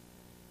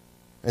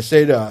 I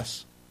say to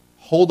us,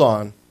 hold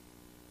on,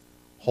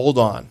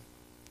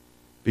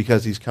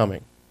 because he's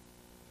coming.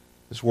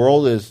 This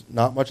world is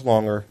not much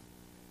longer,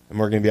 and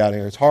we're going to be out of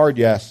here. It's hard,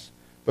 yes,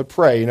 but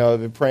pray. I've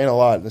been praying a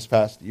lot this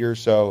past year or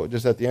so.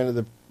 Just at the end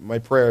of my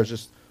prayer is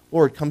just,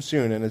 Lord, come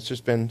soon, and it's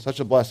just been such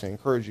a blessing. I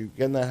encourage you,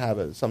 get in that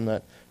habit. It's something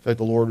that feel like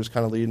the Lord was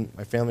kind of leading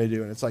my family to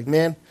do. And it's like,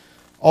 man,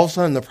 all of a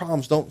sudden the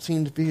problems don't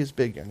seem to be as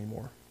big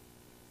anymore.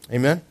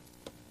 Amen?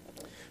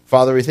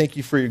 Father, we thank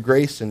you for your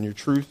grace and your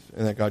truth,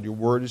 and that, God, your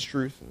word is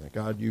truth, and that,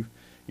 God, you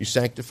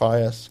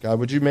sanctify us. God,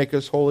 would you make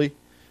us holy?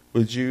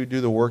 Would you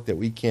do the work that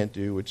we can't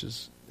do, which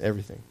is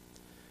everything?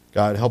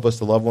 God, help us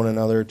to love one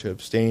another, to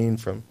abstain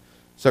from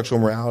sexual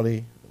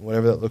immorality,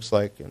 whatever that looks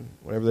like, and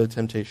whatever the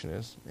temptation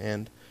is.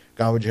 And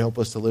God, would you help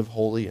us to live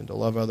holy and to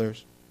love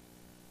others?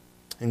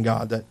 And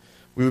God, that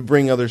we would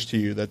bring others to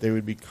you, that they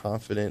would be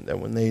confident that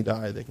when they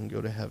die, they can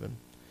go to heaven.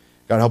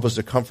 God, help us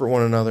to comfort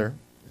one another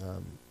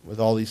with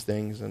all these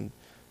things, and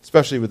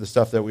especially with the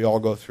stuff that we all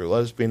go through.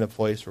 Let us be in a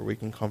place where we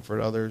can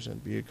comfort others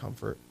and be a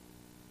comfort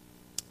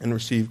and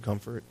receive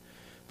comfort.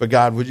 But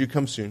God, would you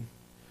come soon?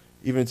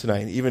 Even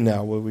tonight, even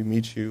now, will we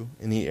meet you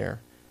in the air?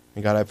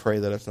 And God, I pray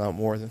that it's not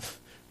more than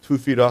 2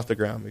 feet off the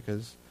ground,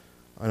 because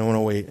I don't want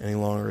to wait any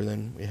longer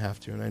than we have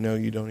to, and I know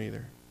you don't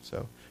either.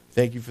 So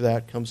thank you for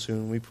that. Come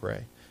soon, we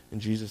pray. In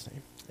Jesus'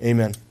 name,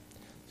 amen.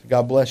 So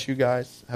God bless you guys.